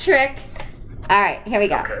not a trick. All right. Here we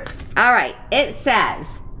go. Okay. All right. It says,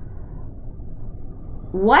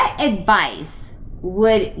 what advice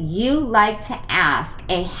would you like to ask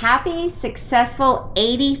a happy, successful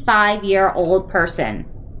 85-year-old person?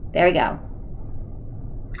 There we go.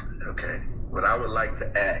 Okay. What I would like to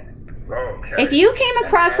ask. Okay. If you came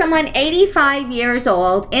across someone 85 years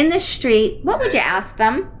old in the street, what would you ask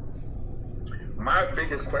them? My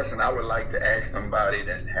biggest question I would like to ask somebody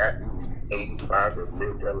that's happy, who's 85 or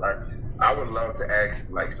lived their life, I would love to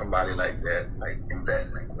ask like somebody like that, like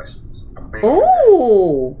investment questions. I'm big on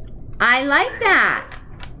Ooh, I like that.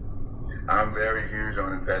 investments. I'm very huge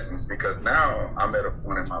on investments because now I'm at a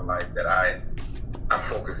point in my life that I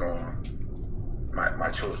focus on my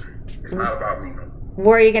children. It's not about me no more.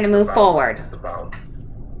 Where are you going to move About- forward? It's about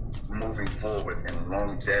moving forward and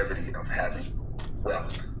longevity of having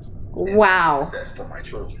wealth. and Wow. success for my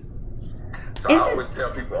children. So Is I it- always tell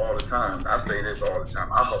people all the time, I say this all the time,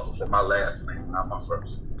 I hustle for my last name, not my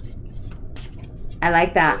first. I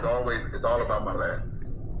like that. It's all about my last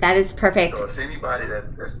name. That is perfect. So if anybody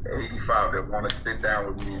that's 85 that want to sit down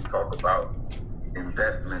with me and talk about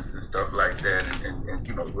investments and stuff like that,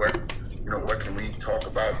 and what can we talk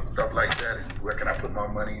about stuff like that, and where can I put my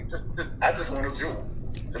money? I just want to jewel.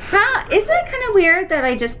 How isn't that kind of weird that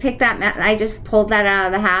I just picked that? I just pulled that out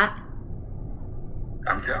of the hat.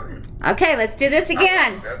 I'm telling you. Okay, let's do this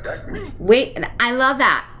again. That's me. Wait, I love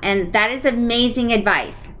that, and that is amazing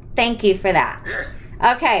advice. Thank you for that. Yes.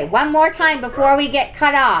 Okay, one more time before we get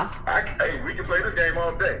cut off. Hey, we can play this game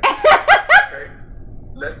all day. Okay.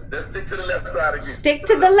 Let's stick to the left side again. Stick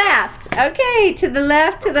to the left. Okay, to the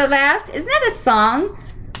left, to the left. Isn't that a song?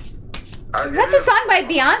 That's a song by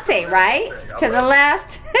Beyonce, right? To the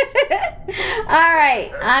left. All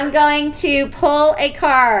right, I'm going to pull a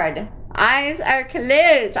card. Eyes are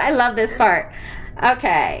closed. I love this part.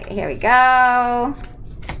 Okay, here we go. All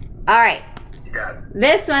right. You got it.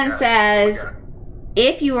 This one You got it. says, You got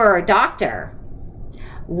it. if you were a doctor,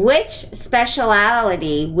 which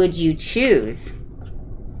specialty would you choose?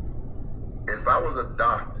 If I was a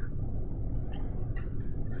doctor,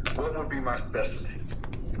 what would be my specialty?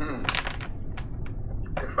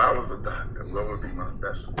 If I was a doctor, what would be my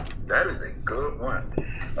specialty? That is a good one.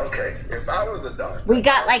 Okay, if I was a doctor, We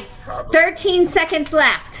got like probably 13 seconds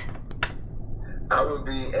left. I would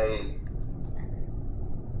be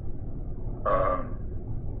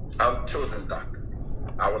I'm a children's doctor.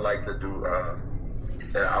 I would like to do.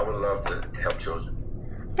 I would love to help children.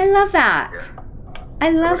 I love that. Yeah. I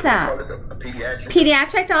love What that. do we call it? A pediatric.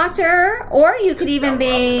 Pediatric doctor, or you could even I would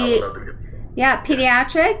be, love to be. yeah,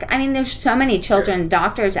 pediatric. I mean, there's so many children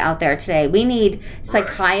doctors out there today. We need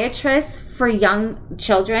psychiatrists for young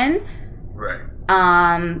children, Right.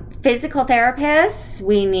 physical therapists.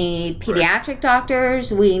 We need pediatric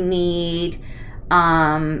doctors. We need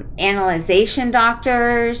analyzation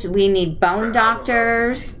doctors. We need bone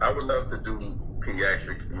doctors. I would love to do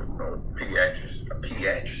pediatrics.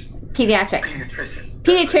 Pediatric. Pediatrician.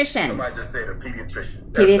 Pediatrician. Somebody just said a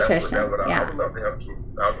pediatrician. Pediatrician, I yeah. would love to help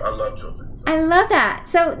kids. I love children. So. I love that.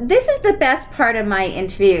 So this is the best part of my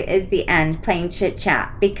interview is the end, plain chit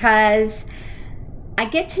chat, because I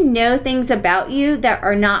get to know things about you that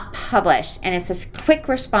are not published. And it's this quick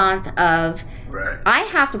response of, Right. I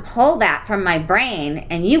have to pull that from my brain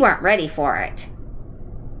and you weren't ready for it.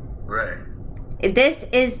 Right. This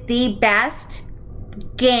is the best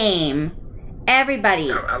game. Everybody,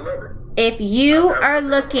 I love it. if you are I'm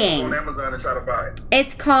looking, on Amazon and try to buy it.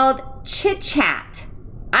 it's called Chit Chat.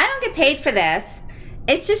 I don't get paid for this.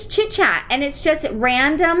 It's just chit chat and it's just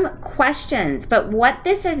random questions. But what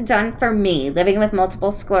this has done for me, living with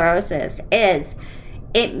multiple sclerosis, is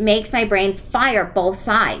it makes my brain fire both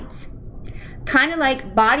sides. Kind of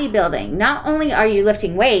like bodybuilding. Not only are you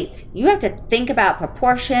lifting weights, you have to think about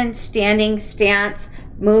proportion, standing, stance,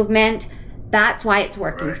 movement. That's why it's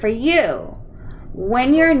working Right. for you.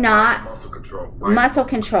 When you're not Muscle control. muscle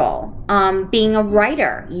control, being a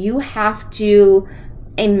writer, you have to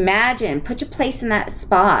imagine, put your place in that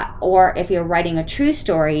spot. Or if you're writing a true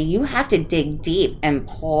story, you have to dig deep and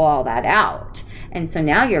pull all that out. And so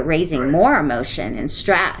now you're raising more emotion and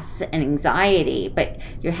stress and anxiety, but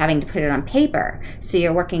you're having to put it on paper. So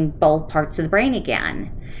you're working both parts of the brain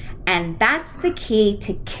again. And that's the key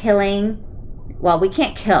to killing. Well, we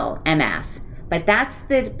can't kill MS, but that's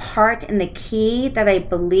the part and the key that I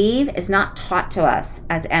believe is not taught to us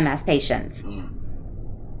as MS patients.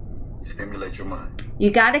 Stimulate your mind.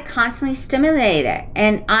 You got to constantly stimulate it.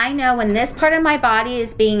 And I know when this part of my body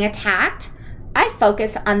is being attacked, I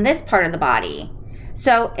focus on this part of the body.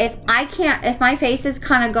 So if my face is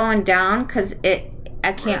kind of going down because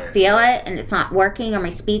I can't feel it and it's not working or my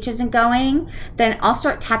speech isn't going, then I'll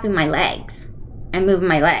start tapping my legs and moving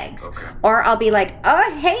my legs. Okay. Or I'll be like, oh,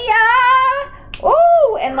 hey, yeah,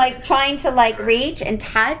 ooh, and like trying to like reach and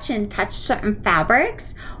touch certain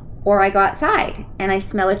fabrics. Or I go outside and I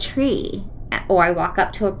smell a tree, or I walk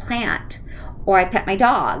up to a plant, or I pet my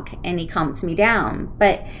dog and he calms me down.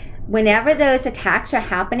 But whenever those attacks are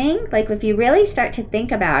happening, like if you really start to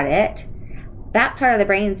think about it, that part of the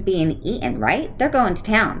brain's being eaten, right? They're going to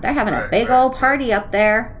town. They're having a big old party up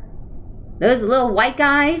there. Those little white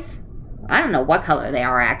guys, I don't know what color they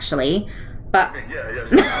are actually, but... Yeah,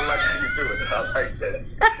 I like how you do it. I like that.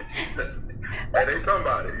 Hey, they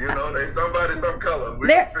somebody, they somebody, some color. We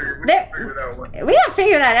can figure it out. We gotta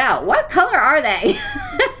figure that out. What color are they? I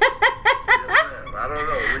don't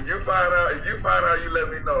know. When if you find out, you let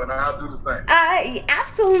me know, and I'll do the same.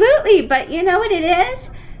 Absolutely, but you know what it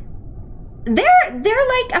is? They're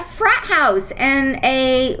like a frat house and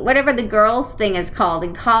a whatever the girls thing is called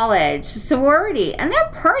in college, sorority, and they're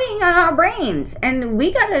partying on our brains, and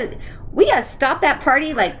we gotta stop that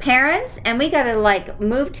party like parents, and we gotta like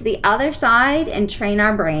move to the other side and train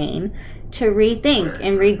our brain to rethink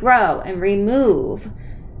and regrow and remove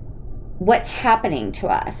what's happening to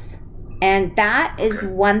us. And that is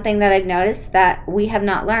one thing that I've noticed that we have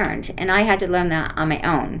not learned, and I had to learn that on my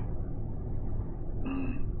own.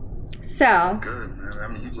 So that's good, man. I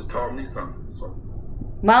mean, you just taught me something, so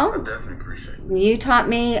well, I definitely appreciate it. You taught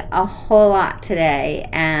me a whole lot today,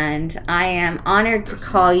 and I am honored to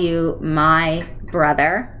call you my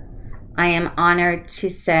brother. I am honored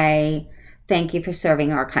to say thank you for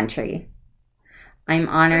serving our country. I'm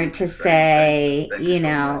honored to say,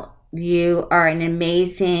 you are an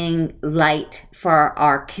amazing light for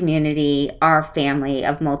our community, our family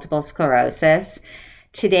of multiple sclerosis.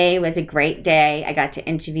 Today was a great day. I got to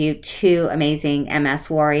interview 2 amazing MS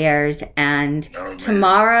warriors, and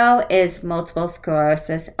tomorrow is Multiple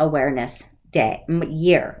Sclerosis Awareness Day,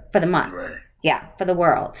 year, for the month. Right. Yeah, for the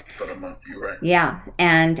world. For the month, you're right. Yeah,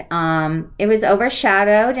 and it was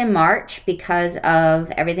overshadowed in March because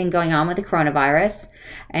of everything going on with the coronavirus,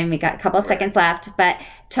 and we got a couple of seconds left. But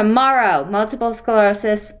tomorrow, Multiple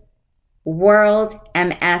Sclerosis World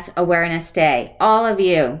MS Awareness Day. All of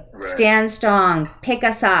you, stand strong, pick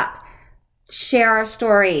us up, share our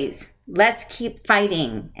stories. Let's keep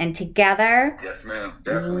fighting. And together, yes, ma'am,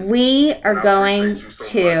 definitely. We are going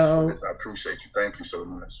to... I appreciate you. Thank you so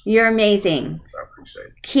much. You're amazing. Yes, I appreciate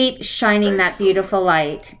it. Keep shining that beautiful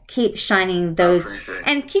light. Keep shining those...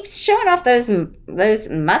 And keep showing off those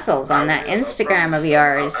muscles on that Instagram of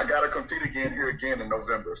yours. I got to compete here again in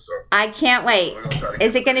November. So I can't wait.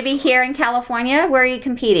 Is it going to be here in California? Where are you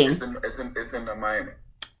competing? It's in Miami.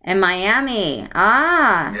 In Miami.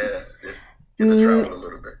 Ah. Yes. Get to travel a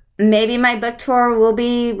little bit. Maybe my book tour will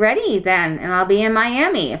be ready then, and I'll be in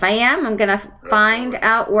Miami. If I am, I'm going to find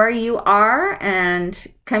out where you are and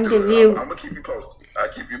come give you... I'm going to keep you posted. I'll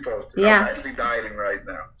keep you posted. Yeah. I'm actually dieting right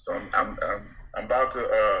now, so I'm about to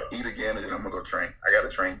eat again, and then I'm going to go train. I got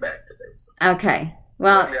to train back today. So. Okay.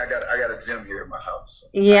 Well, luckily, I got a gym here in my house. So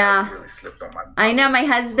yeah. I really slipped on my... I know my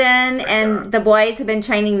husband and the boys have been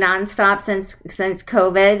training nonstop since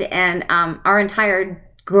COVID, and our entire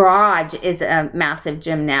garage is a massive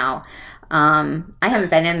gym now. I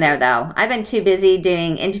haven't been in there though. I've been too busy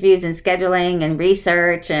doing interviews and scheduling and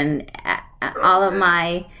research and all of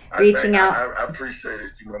my reaching out. I appreciate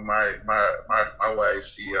it. My wife,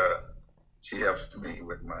 she helps me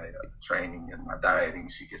with my training and my dieting.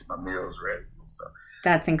 She gets my meals ready. So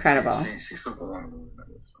that's incredible. She's super wonderful.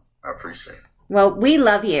 So I appreciate it. Well, we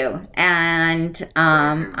love you, and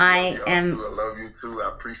I love you too.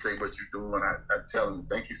 I appreciate what you do, and I tell them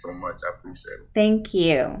thank you so much. I appreciate it. Thank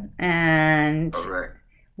you, and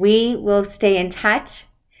we will stay in touch.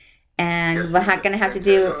 And we're going to have to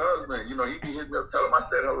do. Your husband, he be hitting me up. Tell him I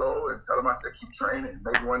said hello, and tell him I said keep training.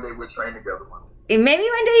 Maybe one day we'll train together. Maybe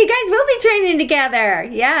one day you guys will be training together.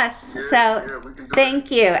 Yes. So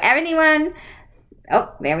thank you, everyone.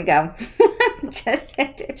 Oh, there we go. Let's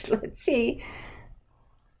see.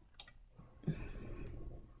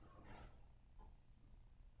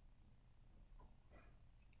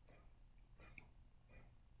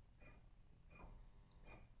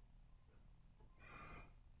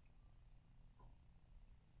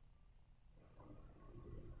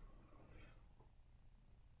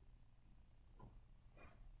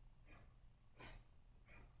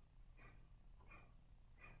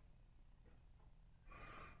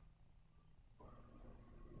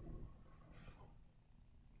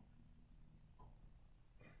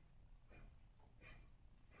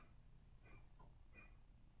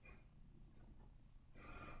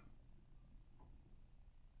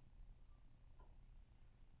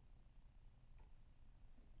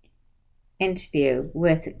 interview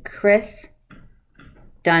with Chris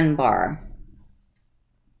Dunbar.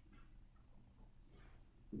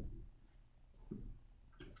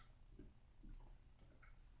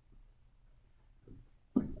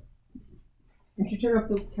 Did you turn up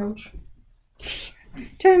the couch?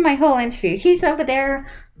 During my whole interview, he's over there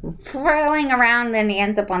flailing around, and he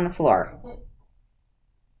ends up on the floor.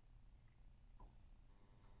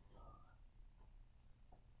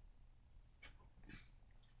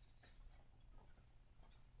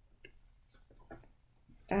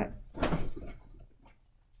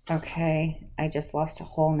 Okay, I just lost a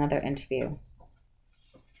whole nother interview.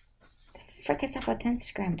 The frick is up with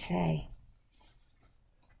Instagram today?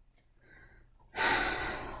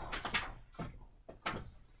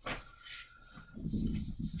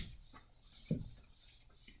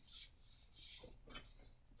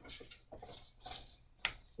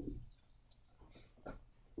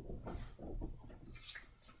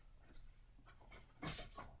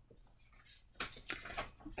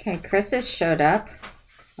 Okay, Chris has showed up,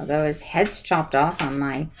 although his head's chopped off on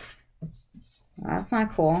my... Well, that's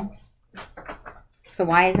not cool. So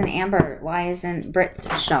why isn't Brit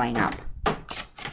showing up?